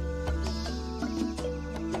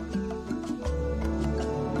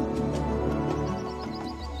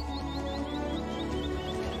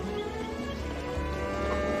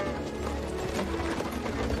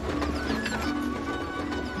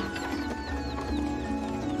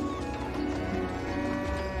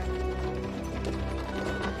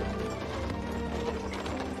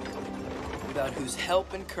 Without whose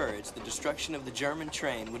help and courage, the destruction of the German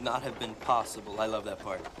train would not have been possible. I love that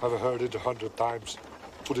part. I've heard it 100 times.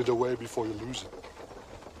 Put it away before you lose it.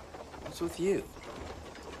 What's with you?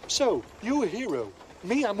 So, you a hero.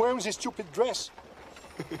 Me, I'm wearing this stupid dress.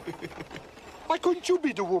 Why couldn't you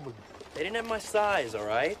be the woman? They didn't have my size, all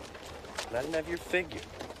right? And I didn't have your figure.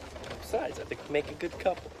 Besides, I think we make a good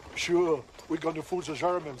couple. Sure, we're gonna fool the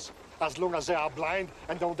Germans. As long as they are blind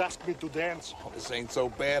and don't ask me to dance. Oh, this ain't so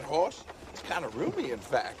bad, horse. It's kind of roomy, in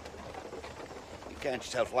fact. You count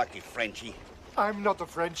yourself lucky, Frenchie. I'm not a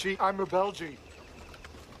Frenchie, I'm a Belgie.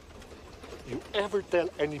 You ever tell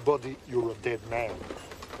anybody you're a dead man?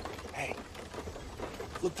 Hey,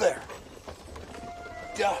 look there.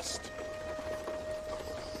 Dust.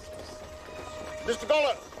 Mr.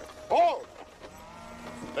 Golo, hold!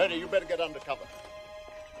 René, you better get under cover.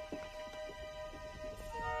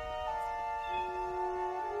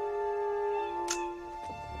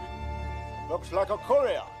 Looks like a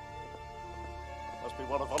courier. Must be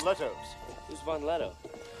one of Von Leto's. Who's Von Leto?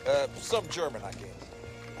 Some German, I guess.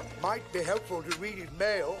 Might be helpful to read his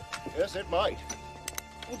mail. Yes, it might.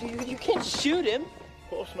 You can't shoot him. Of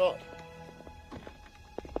course not.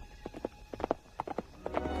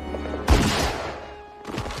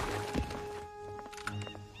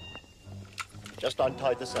 Just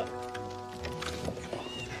untie this up.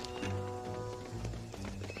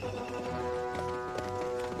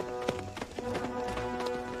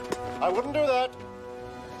 I wouldn't do that.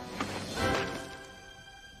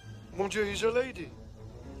 Mon Dieu, he's a lady.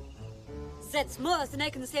 That's more than I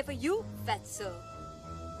can say for you, fatso.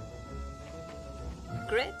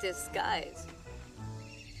 Great disguise.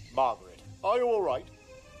 Margaret, are you all right?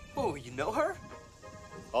 Oh, you know her?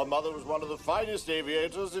 Our mother was one of the finest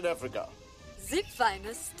aviators in Africa. The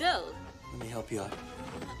finest still. Let me help you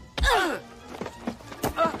out.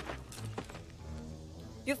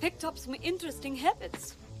 You've picked up some interesting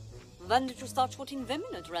habits. When did you start shooting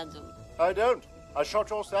women at random? I don't. I shot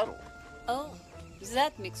your saddle. Oh,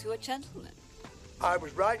 that makes you a gentleman. I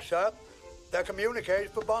was right, sir. They're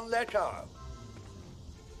communicated for one letter.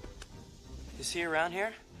 Is he around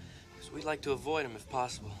here? Because we'd like to avoid him if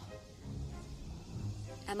possible.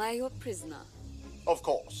 Am I your prisoner? Of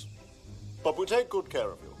course. But we take good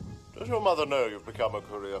care of you. Does your mother know you've become a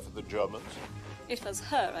courier for the Germans? It was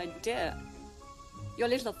her idea. Your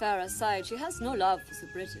little affair aside, she has no love for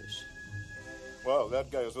the British. Well,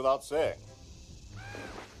 that goes without saying.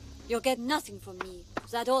 You'll get nothing from me.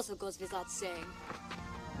 That also goes without saying.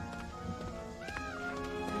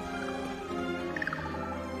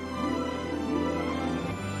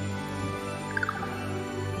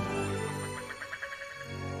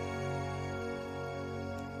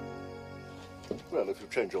 Well, if you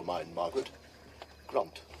change your mind, Margaret,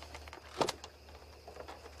 grunt.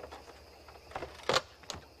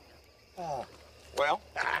 Well?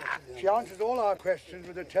 She answered all our questions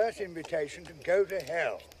with a terse invitation to go to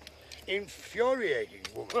hell. Infuriating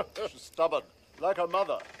woman. Stubborn, like her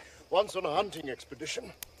mother. Once on a hunting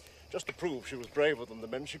expedition, just to prove she was braver than the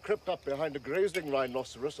men, she crept up behind a grazing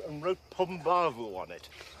rhinoceros and wrote Pumbavu on it.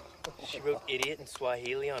 She wrote idiot in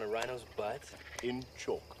Swahili on a rhino's butt? In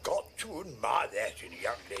chalk. Got to admire that in a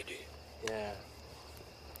young lady. Yeah.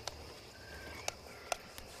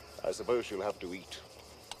 I suppose she'll have to eat.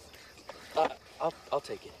 I'll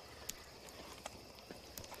take it.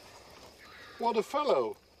 What a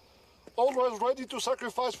fellow. Always ready to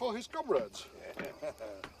sacrifice for his comrades.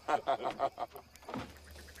 I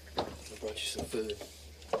brought you some food.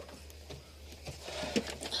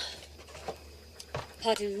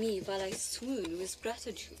 Pardon me while I swoon with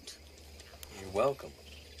gratitude. You're welcome.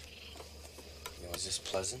 Was this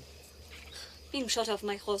pleasant? Being shot off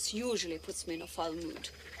my horse usually puts me in a foul mood.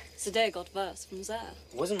 The day got worse from there.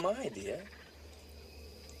 It wasn't my idea.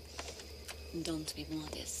 Don't be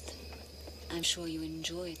modest. I'm sure you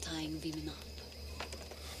enjoy tying women up.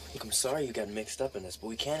 Look, I'm sorry you got mixed up in this, but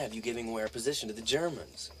we can't have you giving away our position to the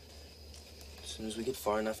Germans. As soon as we get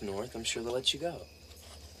far enough north, I'm sure they'll let you go.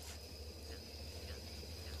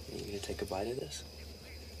 You gonna take a bite of this?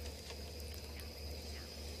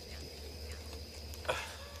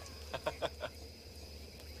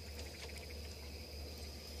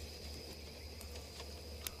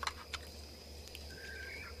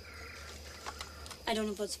 I don't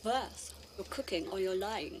know what's worse, your cooking or your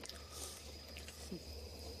lying.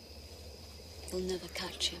 You'll never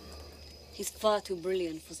catch him. He's far too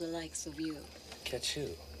brilliant for the likes of you. Catch who?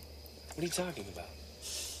 What are you talking about?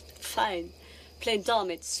 Fine. Play dumb,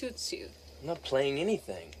 it suits you. I'm not playing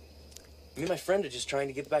anything. Me and my friend are just trying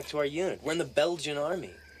to get back to our unit. We're in the Belgian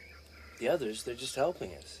army. The others, they're just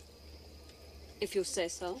helping us. If you say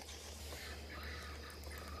so.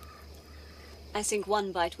 I think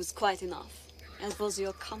one bite was quite enough, as was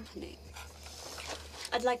your company.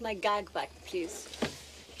 I'd like my gag back, please.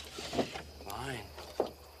 Fine.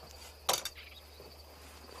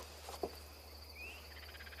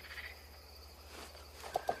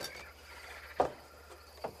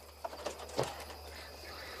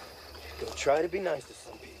 Don't try to be nice to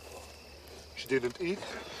some people. She didn't eat?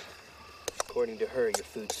 According to her, your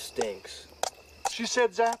food stinks. She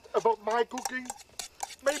said that about my cooking?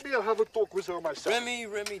 Maybe I'll have a talk with her myself.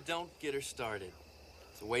 Remy, don't get her started.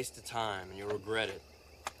 It's a waste of time, and you'll regret it.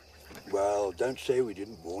 Well, don't say we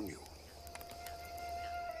didn't warn you.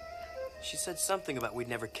 She said something about we'd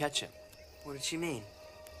never catch him. What did she mean?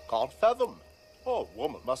 Can't fathom. Oh,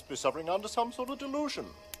 woman must be suffering under some sort of delusion.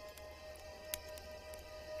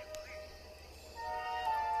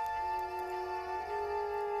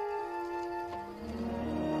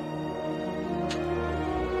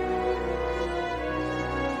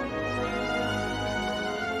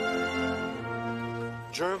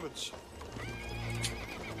 Germans.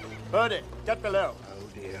 Birdie, get below. Oh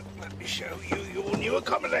dear, let me show you your new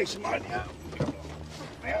accommodation, my dear.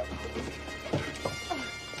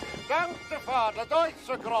 Danke, Vater,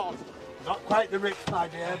 Deutsche Groß. Not quite the rich, my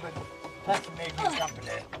dear, but fascinating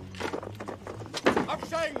company.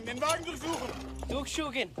 Absteigen, den Wagen durchsuchen.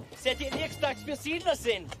 Durchschugen. Seid ihr nächstags für Siedler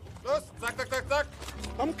sind? Los, zack, zack, zack, zack.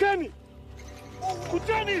 I'm Kenny. Good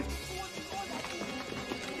Kenny.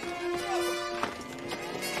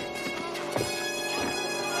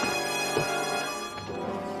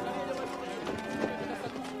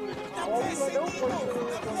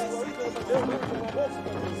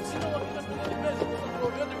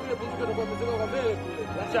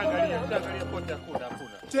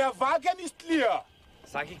 Der Wagen ist leer.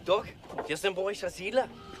 Sag ich doch. Wir sind bei euch als Siedler.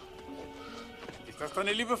 Ist das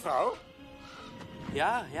deine liebe Frau?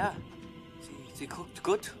 Ja. Sie guckt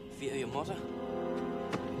gut, wie ihre Mutter.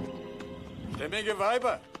 Stämmige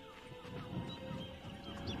Weiber.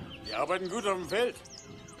 Die arbeiten gut auf dem Feld.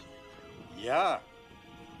 Ja.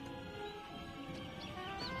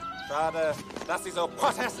 Schade, dass sie so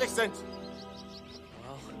potthässlich sind.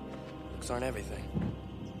 Well, looks aren't everything.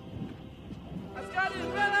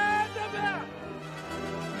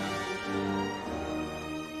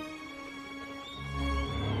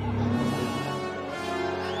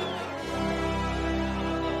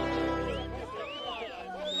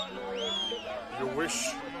 You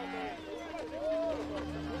wish.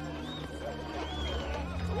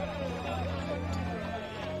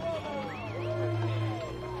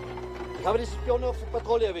 Ich habe diese Spione auf der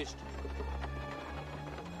Patrouille erwischt.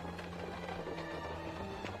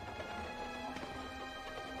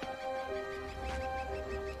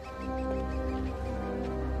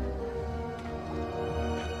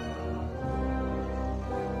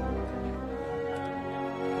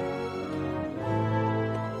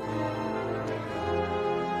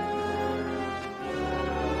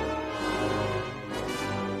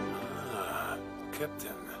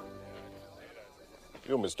 Captain.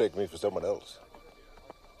 You mistake me for someone else.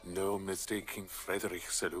 No mistaking Frederick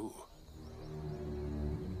Salou.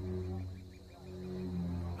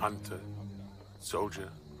 Hunter, soldier,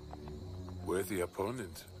 worthy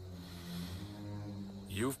opponent.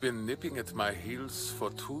 You've been nipping at my heels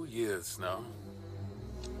for 2 years now.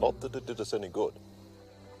 Not that it did us any good.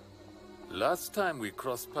 Last time we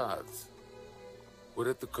crossed paths, we're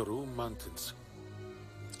at the Karoo Mountains.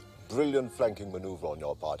 Brilliant flanking maneuver on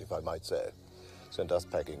your part, if I might say. Sent us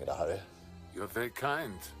packing in a hurry. You're very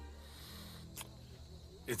kind.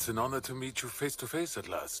 It's an honor to meet you face to face at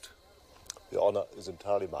last. The honor is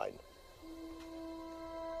entirely mine.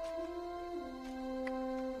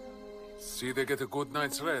 See they get a good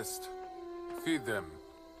night's rest. Feed them.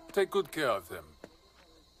 Take good care of them.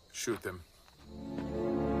 Shoot them.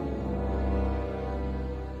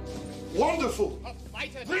 Wonderful!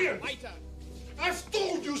 Brilliant! I've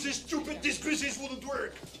told you these stupid disguises wouldn't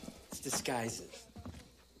work! It's disguises.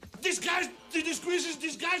 The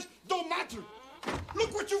disguise don't matter!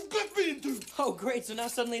 Look what you've got me into! Oh, great, so now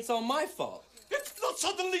suddenly it's all my fault. It's not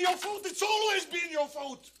suddenly your fault, it's always been your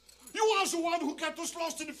fault! You are the one who kept us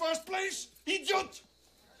lost in the first place, idiot!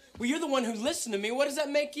 Well, you're the one who listened to me. What does that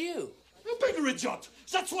make you? A bigger idiot!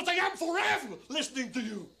 That's what I am forever, listening to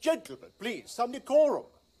you! Gentlemen, please, some decorum.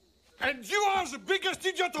 And you are the biggest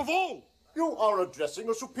idiot of all! You are addressing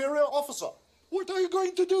a superior officer. What are you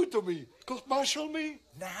going to do to me? Court-martial me?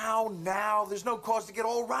 Now, there's no cause to get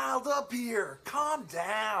all riled up here. Calm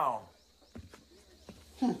down.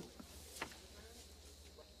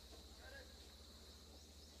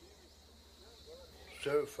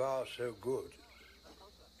 So far, so good.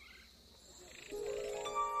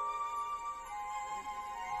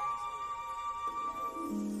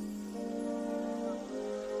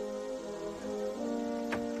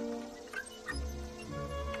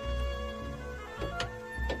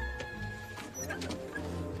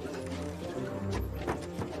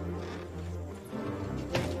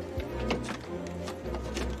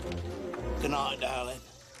 Good night, darling.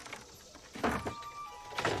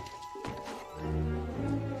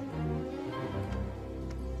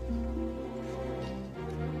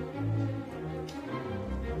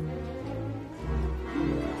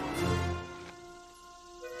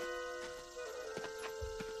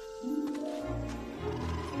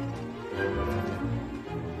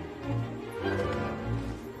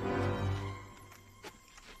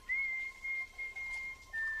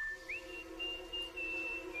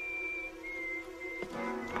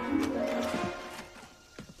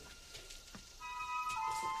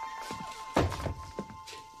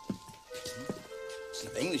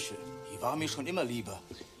 Englische. Die war mir schon immer lieber.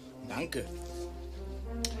 Danke.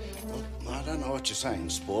 Well, I don't know what you're saying,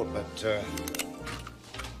 sport, but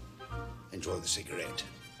enjoy the cigarette.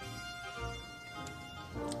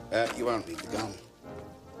 You won't need the gun.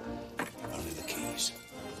 Only the keys.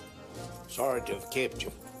 Sorry to have kept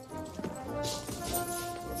you.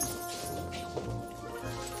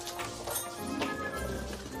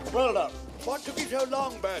 Well done. What took you so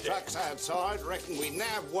long, Bertie? Truck's outside. Reckon we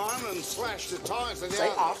nabbed one and slashed the tires of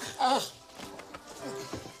the other.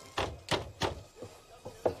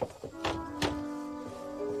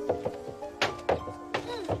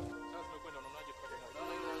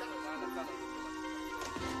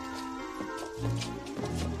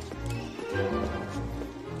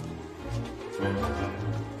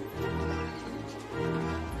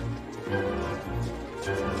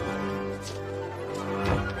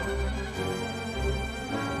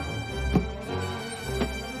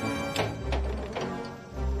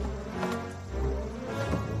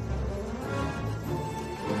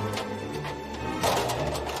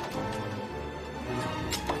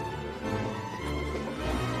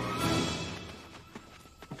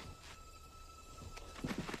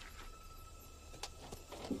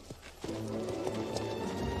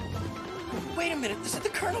 minute, this is the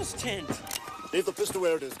Colonel's tent. Leave the pistol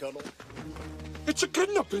where it is, Colonel. It's a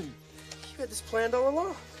kidnapping. You had this planned all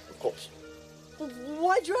along. Of course. Well,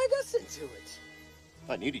 why drag us into it?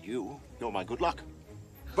 I needed you. You're my good luck.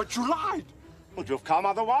 But you lied. Would you have come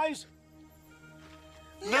otherwise?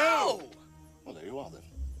 No! Well, there you are, then.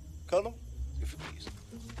 Colonel, if you please.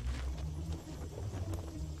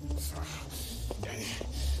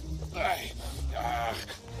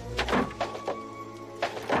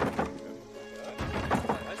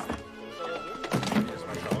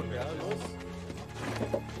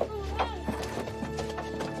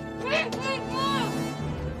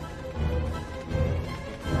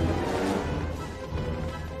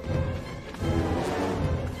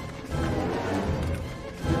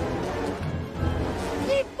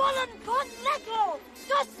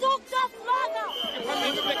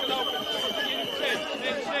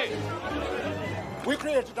 We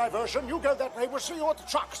create a diversion. You go that way. We'll see you at the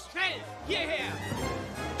trucks. Schnell, hierher!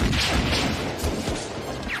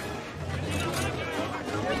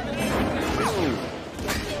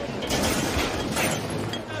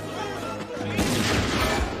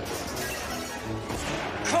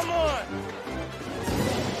 Come on!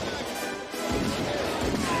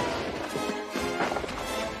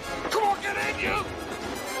 Come on, get in, you!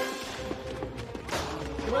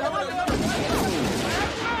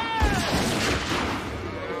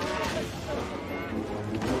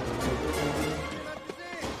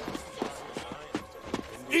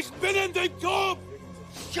 Ich bin in den Turm!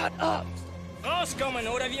 Shut up! Rauskommen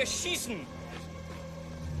oder wir schießen!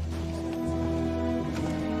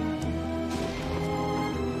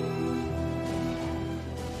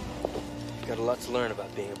 Got a lot to learn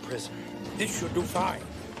about being a prisoner. This should do fine.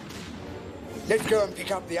 Let's go and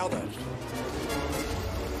pick up the others.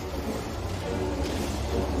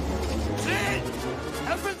 Schnell!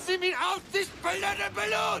 Helfen Sie mir aus this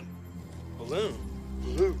balloon! Balloon?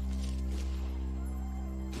 Balloon.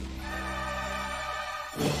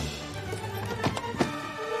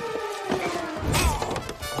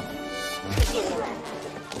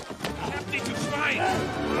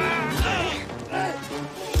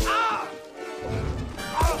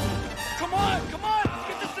 Come on, come on!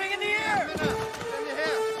 Get this thing in the air!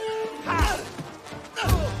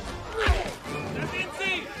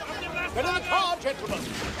 Get in the car, gentlemen.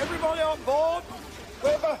 Everybody on board.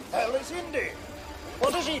 Where the hell is Indy?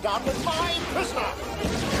 What has he done with my prisoner?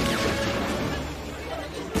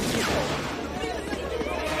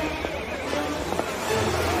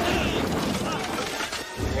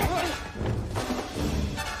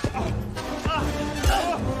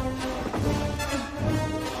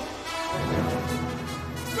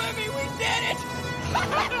 Remy, we did it!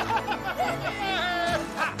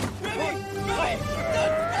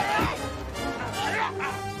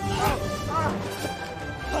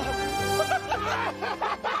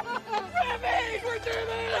 Remy, we're doing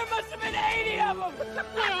it! There must have been 80 of them!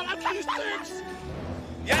 Well, at least 6!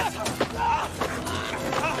 Yes!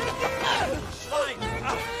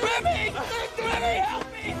 Remy! Remy, help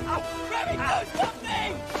me! Remy, do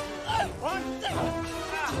something!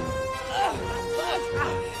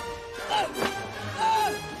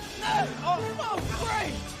 Oh,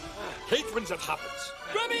 great! Hate when that happens.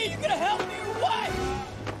 Remy, you gonna help me or what?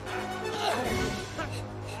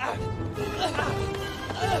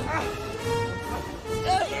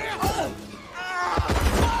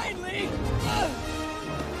 Finally!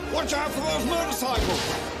 Watch out for those motorcycles.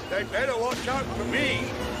 They better watch out for me.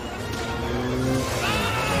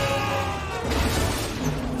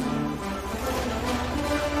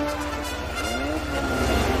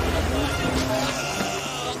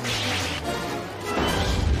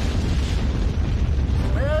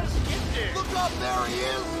 Where's Indy? Look up, there he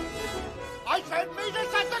is. I said meet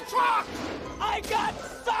us at the truck. I got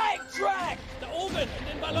sidetracked! Da oben, in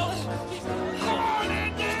den Ballon! Come on,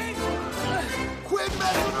 Indy! Quit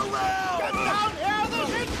messing around. Get down here, the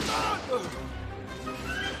shit's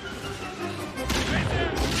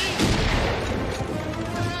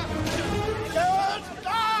Get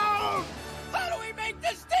down! How do we make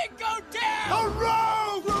this thing go down? The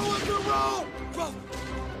rope! Throw it the rope! Rope!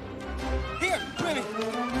 Here, Remy!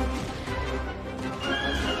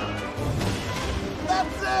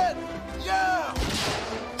 That's it! Yeah!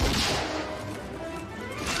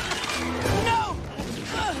 No!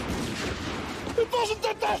 It wasn't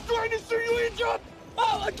the dash train, it's you idiot!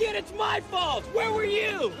 Oh, again, it's my fault! Where were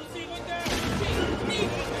you?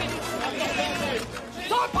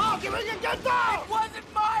 Stop arguing and get down! It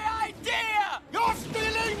wasn't my idea! You're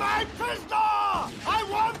stealing my prisoner! I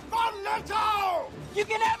want Von Leto! You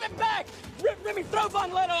can have it back! Remy, throw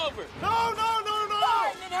Von Leto over! No, no, no, no!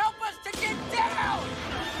 Fine, then help us to get down!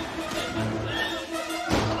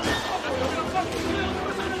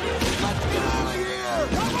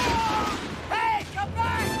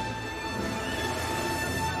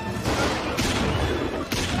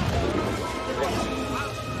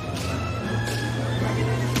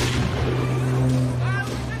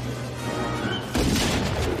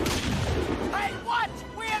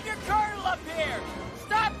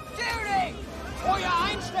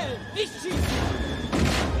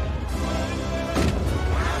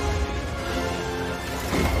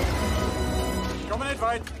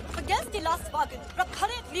 Lastwagen.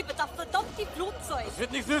 Blockade, liebe das verdammte Flugzeug. Das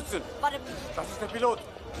wird nicht nützen. Warte. Das ist der Pilot.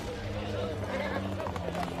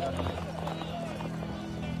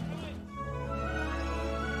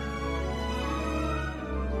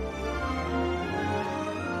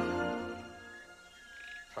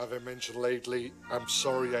 Have I mentioned lately, I'm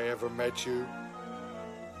sorry I ever met you?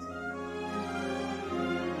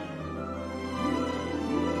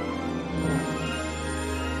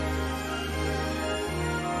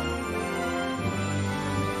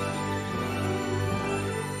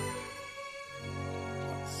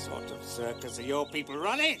 What sort of circus are your people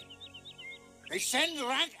running? They send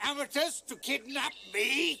rank amateurs to kidnap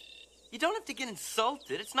me? You don't have to get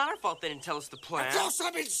insulted. It's not our fault they didn't tell us the plan. Of course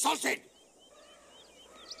I'm insulted!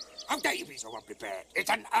 How dare you be so unprepared? It's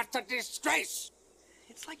an utter disgrace!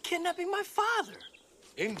 It's like kidnapping my father.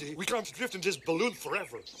 Indy, we can't drift in this balloon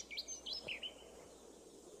forever.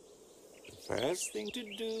 The first thing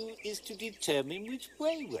to do is to determine which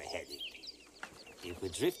way we're headed. If we're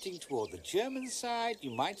drifting toward the German side,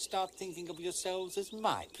 you might start thinking of yourselves as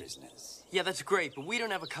my prisoners. Yeah, that's great, but we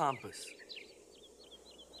don't have a compass.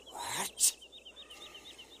 What?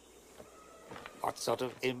 What sort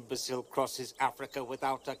of imbecile crosses Africa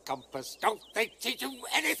without a compass? Don't they teach you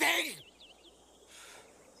anything?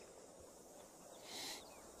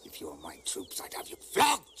 If you were my troops, I'd have you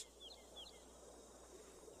flogged!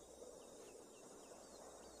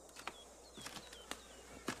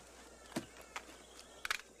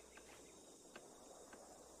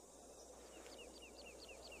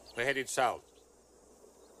 We're headed south.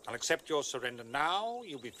 I'll accept your surrender now.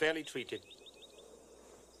 You'll be fairly treated.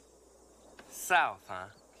 South, huh?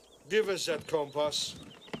 Give us that compass.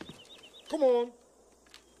 Come on.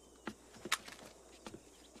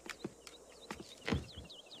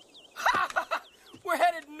 We're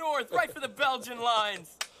headed north, right for the Belgian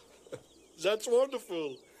lines. That's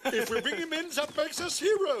wonderful. If we bring him in, that makes us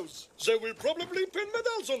heroes. They will probably pin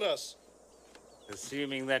medals on us.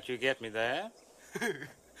 Assuming that you get me there.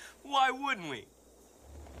 Why wouldn't we?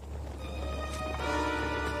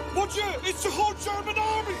 Watch it! It's the whole German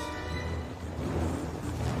army!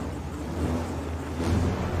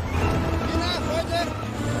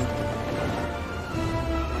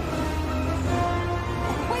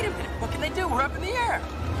 Wait a minute, what can they do? We're up in the air.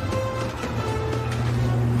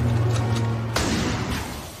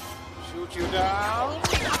 Shoot you down.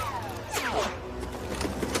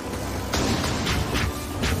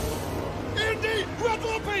 Indy! Red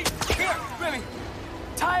looping! Here, Remy,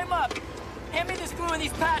 tie him up. Hand me this glue in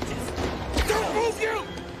these patches. Don't move, you!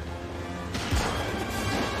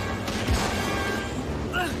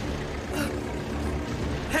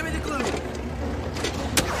 Hand me the glue.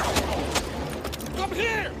 Come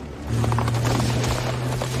here!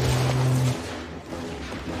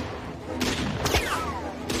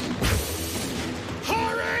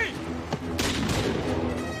 Hurry!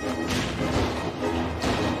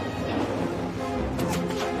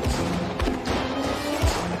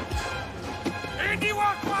 Andy,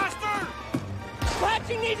 walk faster!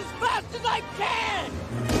 Patching these as fast as I can!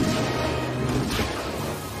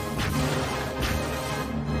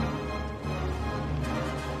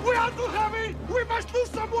 We are too heavy! We must lose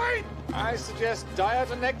some weight! I suggest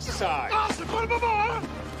diet and exercise. Ah, c'est pas le moment, hein?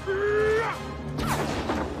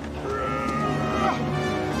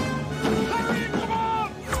 Hurry, come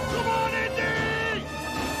on! Come on, Indy!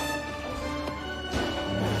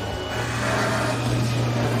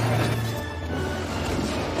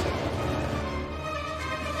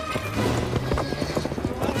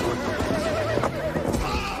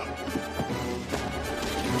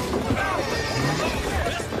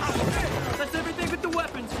 That's everything but the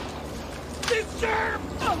weapons. This germ!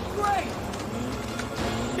 Oh, great!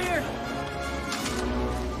 Here.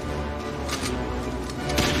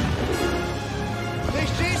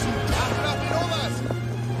 Nicht schießen! Achten auf den Oberst!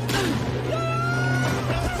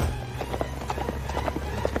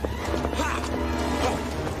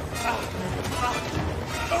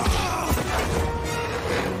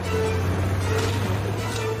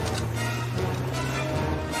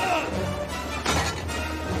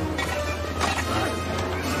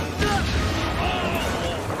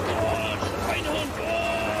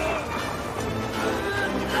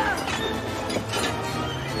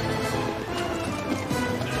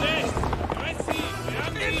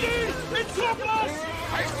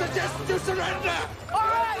 I suggest you surrender! All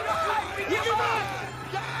right! We give up!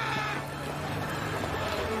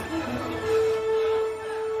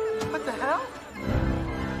 What the hell?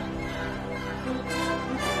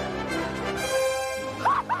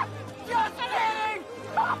 Just hitting!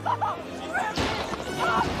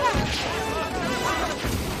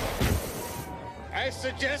 I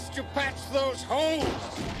suggest you patch those holes.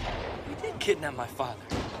 You did kidnap my father.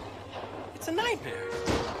 It's a nightmare.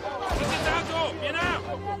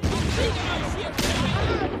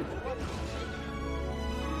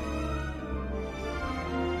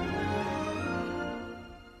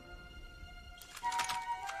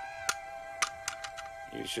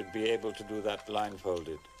 You should be able to do that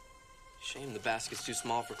blindfolded. Shame the basket's too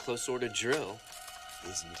small for close order drill,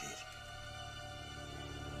 isn't it?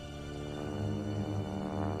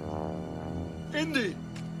 Indy!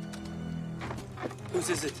 Whose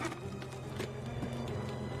is it?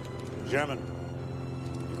 German.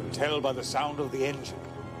 You can tell by the sound of the engine.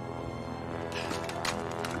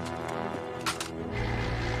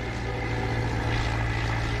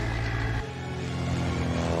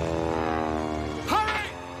 Hurry!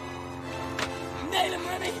 Nail him,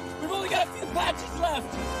 René! We've only got a few patches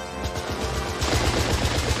left!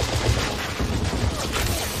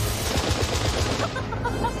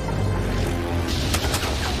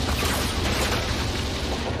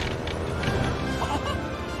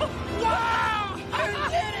 Wow! You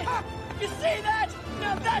did it! You see that?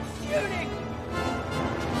 Now that's shooting!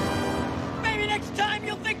 Maybe next time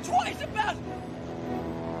you'll think twice about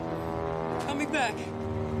coming back.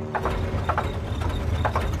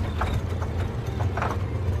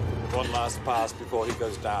 One last pass before he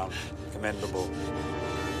goes down. Commendable.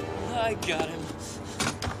 I got him.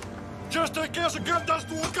 Just in case a gun does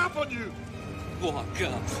walk up on you. Walk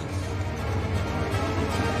up.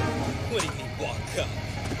 What do you mean, walk up?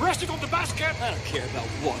 Resting on the basket. I don't care about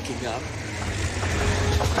walking up.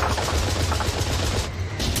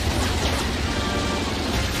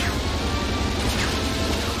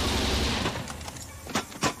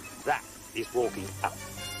 That is walking up.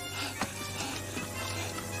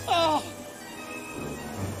 Oh!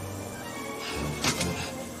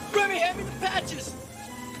 Remy, hand me the patches!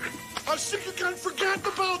 I think you can forget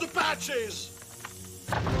about the patches.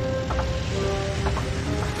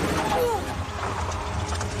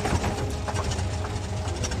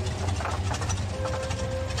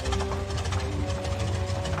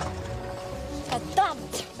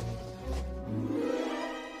 Dumped.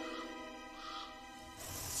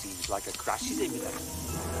 Seems like a crash is imminent.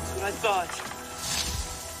 That's what I thought.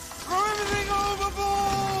 Throw everything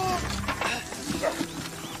overboard!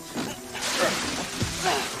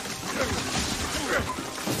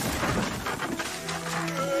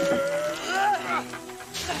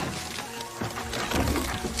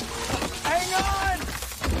 Hang on!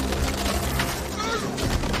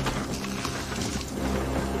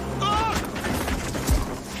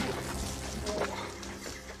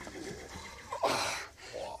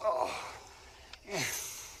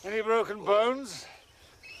 Any broken bones?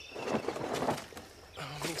 I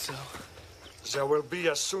don't think so. There will be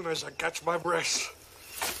as soon as I catch my breath.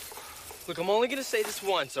 Look, I'm only gonna say this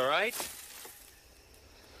once, all right?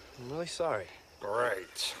 I'm really sorry.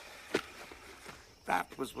 Great. That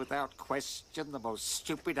was without question the most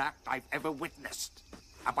stupid act I've ever witnessed.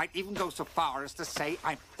 I might even go so far as to say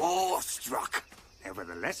I'm awestruck.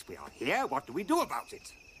 Nevertheless, we are here. What do we do about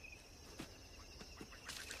it?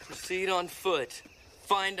 Proceed on foot.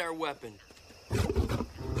 Find our weapon.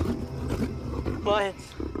 Lions.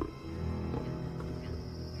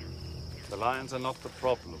 The lions are not the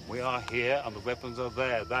problem. We are here and the weapons are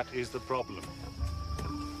there. That is the problem.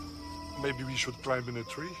 Maybe we should climb in a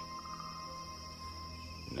tree?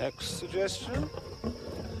 Next suggestion?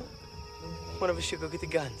 One of us should go get the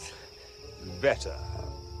guns. Better.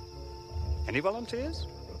 Any volunteers?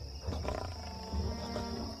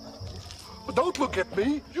 Don't look at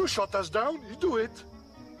me. You shot us down. You do it.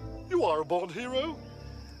 You are a born hero.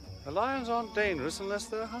 The lions aren't dangerous unless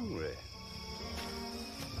they're hungry.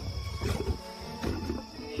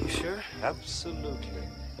 You sure? Absolutely.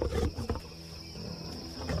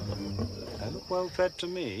 They look well fed to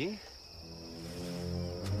me.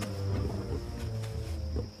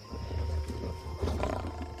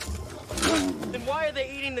 Then why are they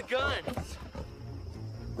eating the guns?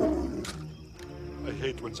 I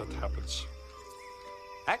hate when that happens.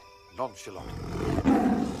 Act nonchalant.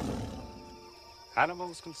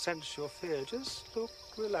 Animals can sense your fear. Just look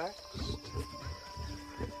relaxed.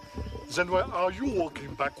 Then why are you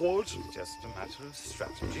walking backwards? Just a matter of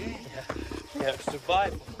strategy. Yeah,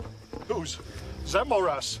 survival. Who's? Them or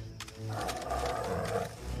us?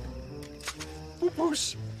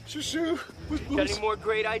 Boos, shoo, Got any more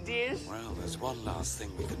great ideas? Well, there's one last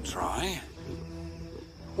thing we can try.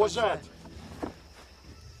 What's that?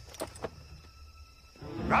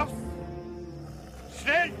 Rauf!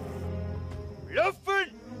 Schnell!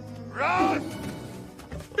 Laufen! Raus!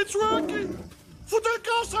 It's working! Foot le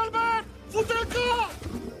camp, Salman! Foot le camp!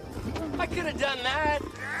 I could have done that.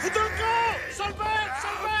 Don't go! Salve!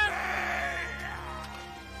 Salve!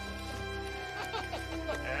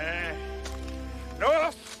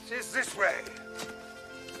 North is this way.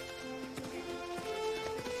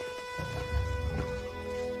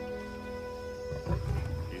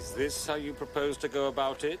 Is this how you propose to go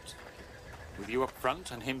about it? With you up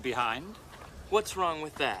front and him behind? What's wrong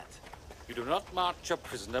with that? You do not march a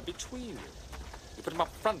prisoner between you. You put him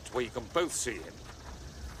up front where you can both see him.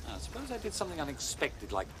 Now, suppose I did something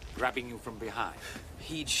unexpected, like grabbing you from behind.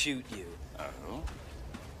 He'd shoot you. Oh?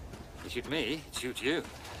 You shoot me, he'd shoot you.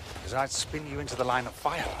 Because I'd spin you into the line of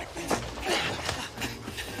fire like this.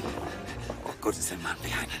 What good is that man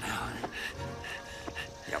behind you now?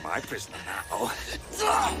 You're my prisoner now.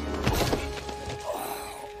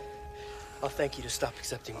 I'll thank you to stop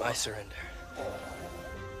accepting my surrender.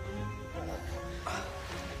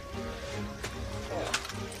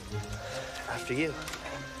 After you.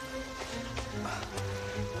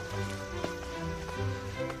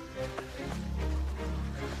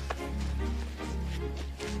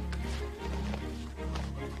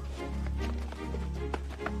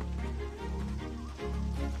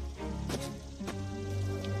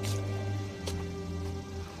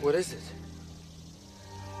 What is it?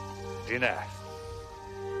 Dinner.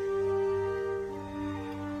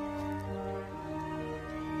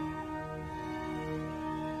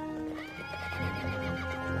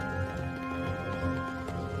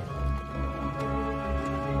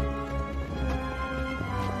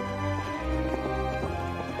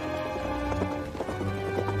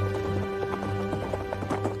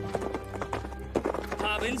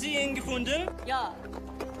 Haben Sie ihn gefunden? Ja.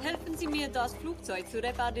 Helfen Sie mir, das Flugzeug zu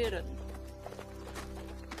reparieren.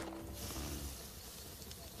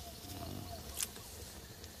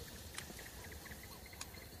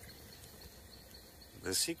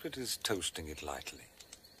 The secret is toasting it lightly.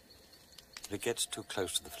 If it gets too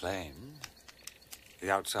close to the flame, the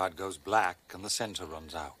outside goes black and the center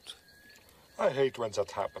runs out. I hate when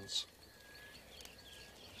that happens.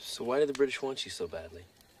 So why do the British want you so badly?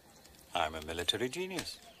 I'm a military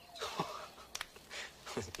genius.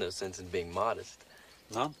 No sense in being modest.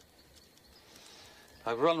 None.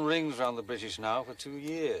 I've run rings around the British now for 2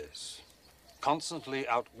 years. Constantly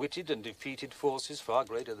outwitted and defeated forces far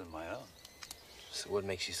greater than my own. So what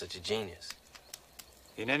makes you such a genius?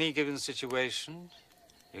 In any given situation,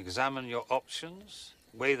 you examine your options,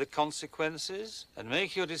 weigh the consequences, and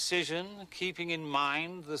make your decision keeping in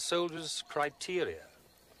mind the soldier's criteria.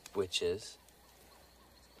 Which is?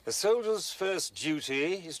 A soldier's first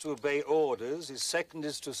duty is to obey orders. His second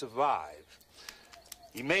is to survive.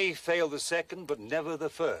 He may fail the second, but never the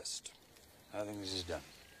first. I think this is done.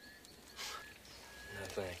 No,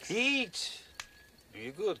 thanks. Eat!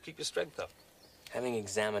 You're good. Keep your strength up. Having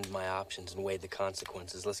examined my options and weighed the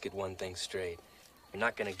consequences, let's get one thing straight. You're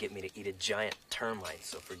not going to get me to eat a giant termite,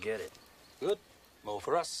 so forget it. Good. More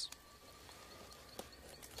for us.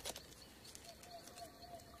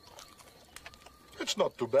 It's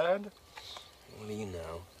not too bad. What do you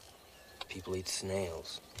know? People eat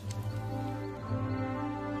snails.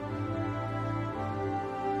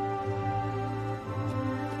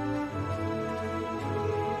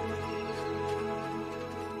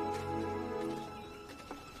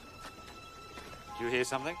 Do you hear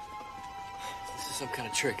something? This is some kind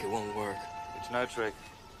of trick. It won't work. It's no trick.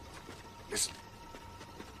 Listen.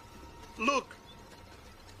 Look!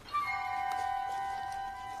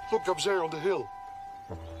 Look up there on the hill.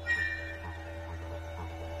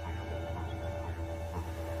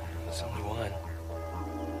 There's only one.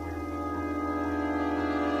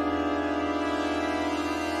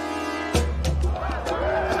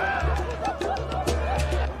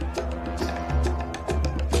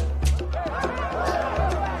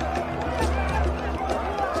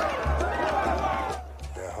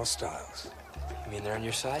 They're hostiles. You mean they're on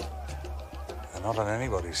your side? They're not on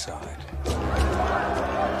anybody's side.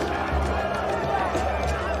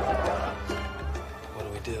 What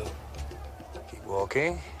do we do? Keep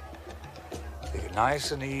walking. Take it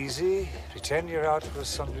nice and easy. Pretend you're out for a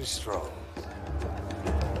Sunday stroll.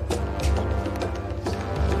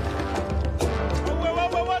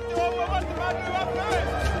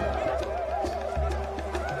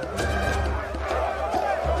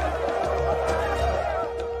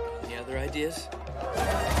 Any other ideas?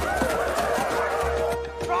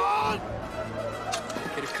 Run!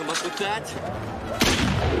 Could have come up with that?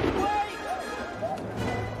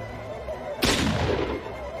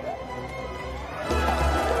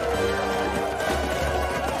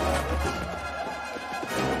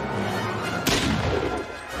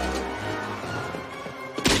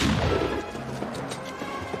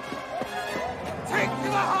 Take to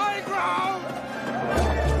the high ground!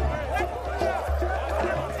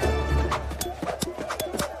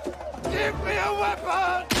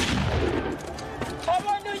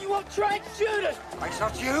 If I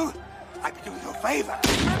shot you, I'd be doing you a favor.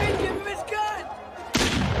 Remy, give him his gun!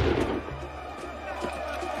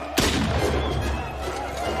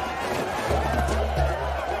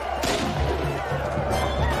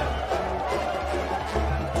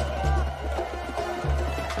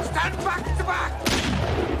 Stand back to back!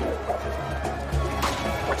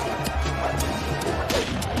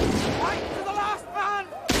 Right to the last man!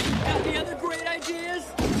 Any other great ideas?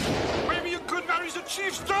 Maybe you could marry the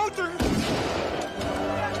chief's daughter.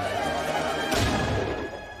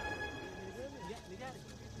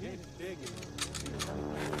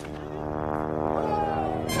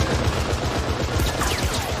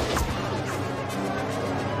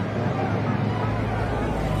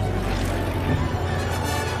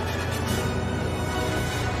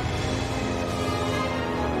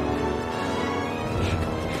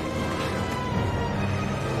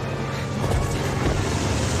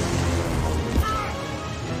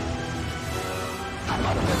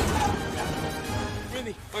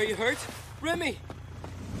 Remy, are you hurt? Remy!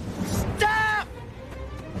 Stop!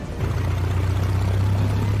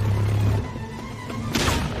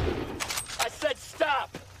 I said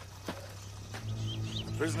stop!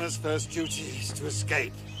 The prisoner's first duty is to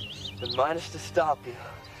escape. Then mine is to stop you.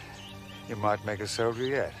 You might make a soldier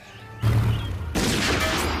yet.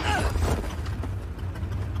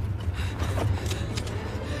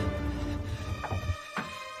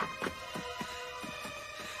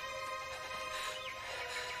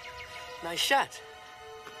 Nice shot.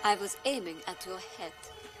 I was aiming at your head.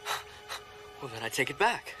 Well, then I take it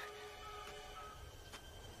back.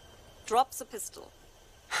 Drop the pistol.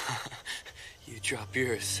 You drop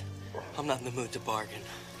yours. I'm not in the mood to bargain.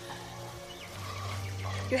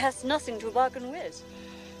 You have nothing to bargain with.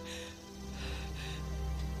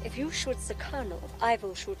 If you shoot the colonel, I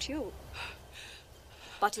will shoot you.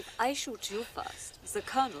 But if I shoot you first, the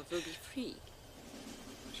colonel will be free.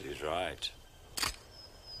 She's right.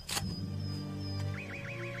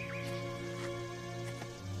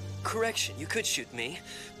 Correction, you could shoot me,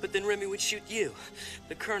 but then Remy would shoot you.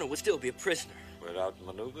 The colonel would still be a prisoner. We're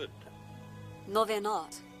outmaneuvered. No, we're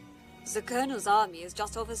not. The colonel's army is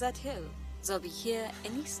just over that hill. They'll be here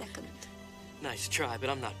any second. Nice try, but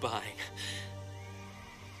I'm not buying.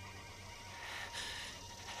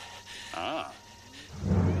 Ah.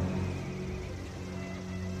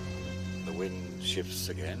 The wind shifts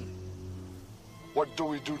again. What do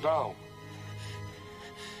we do now?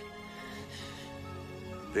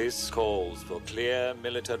 This calls for clear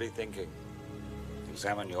military thinking.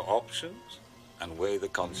 Examine your options and weigh the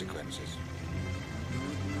consequences.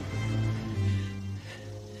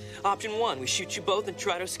 Option 1, we shoot you both and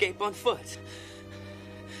try to escape on foot.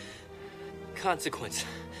 Consequence,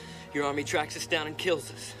 your army tracks us down and kills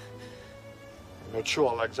us. Not sure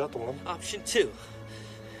I like that one. Option 2,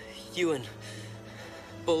 you and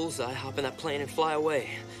Bullseye hop in that plane and fly away,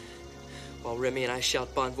 while Remy and I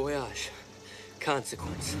shout bon voyage.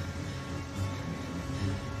 Consequence,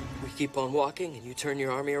 we keep on walking and you turn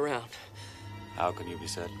your army around. How can you be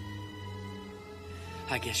certain?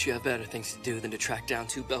 I guess you have better things to do than to track down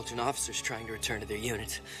 2 Belgian officers trying to return to their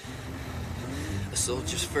unit. A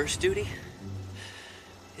soldier's first duty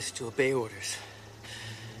is to obey orders.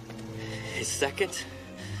 His second,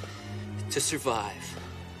 to survive.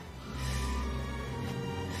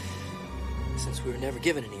 Since we were never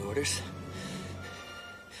given any orders,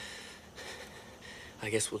 I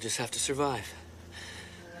guess we'll just have to survive.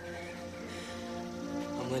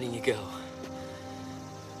 I'm letting you go.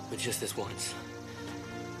 But just this once.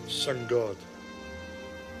 Thank God.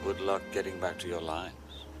 Good luck getting back to your lines.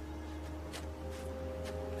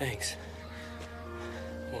 Thanks.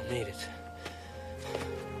 Won't need it.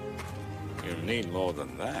 You'll need more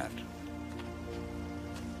than that.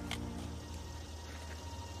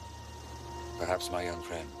 Perhaps, my young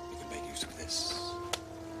friend, you can make use of this.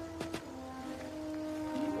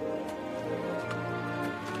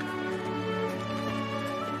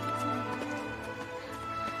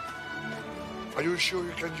 Are you sure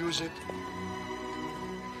you can use it?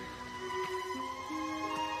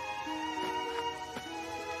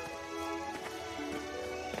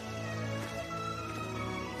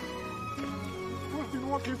 We've been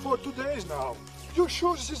working for 2 days now. You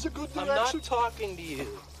sure this is a good direction? I'm not talking to you.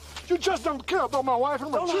 You just don't care about my wife and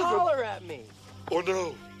my children. Don't holler at me. Oh,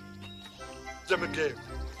 no. Them again.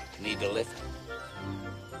 Need a lift?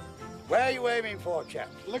 Where are you aiming for, chap?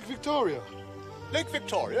 Lake Victoria. Lake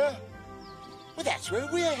Victoria? Well, that's where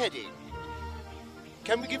we're heading.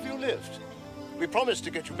 Can we give you a lift? We promised to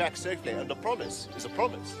get you back safely, and a promise is a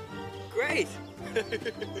promise. great.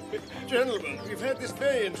 Gentlemen, we've had this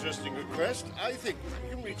very interesting request. I think we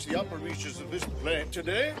can reach the upper reaches of this plane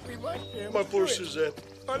today. We might be able My to poor do it. Suzette.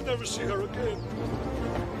 I'll never see her again.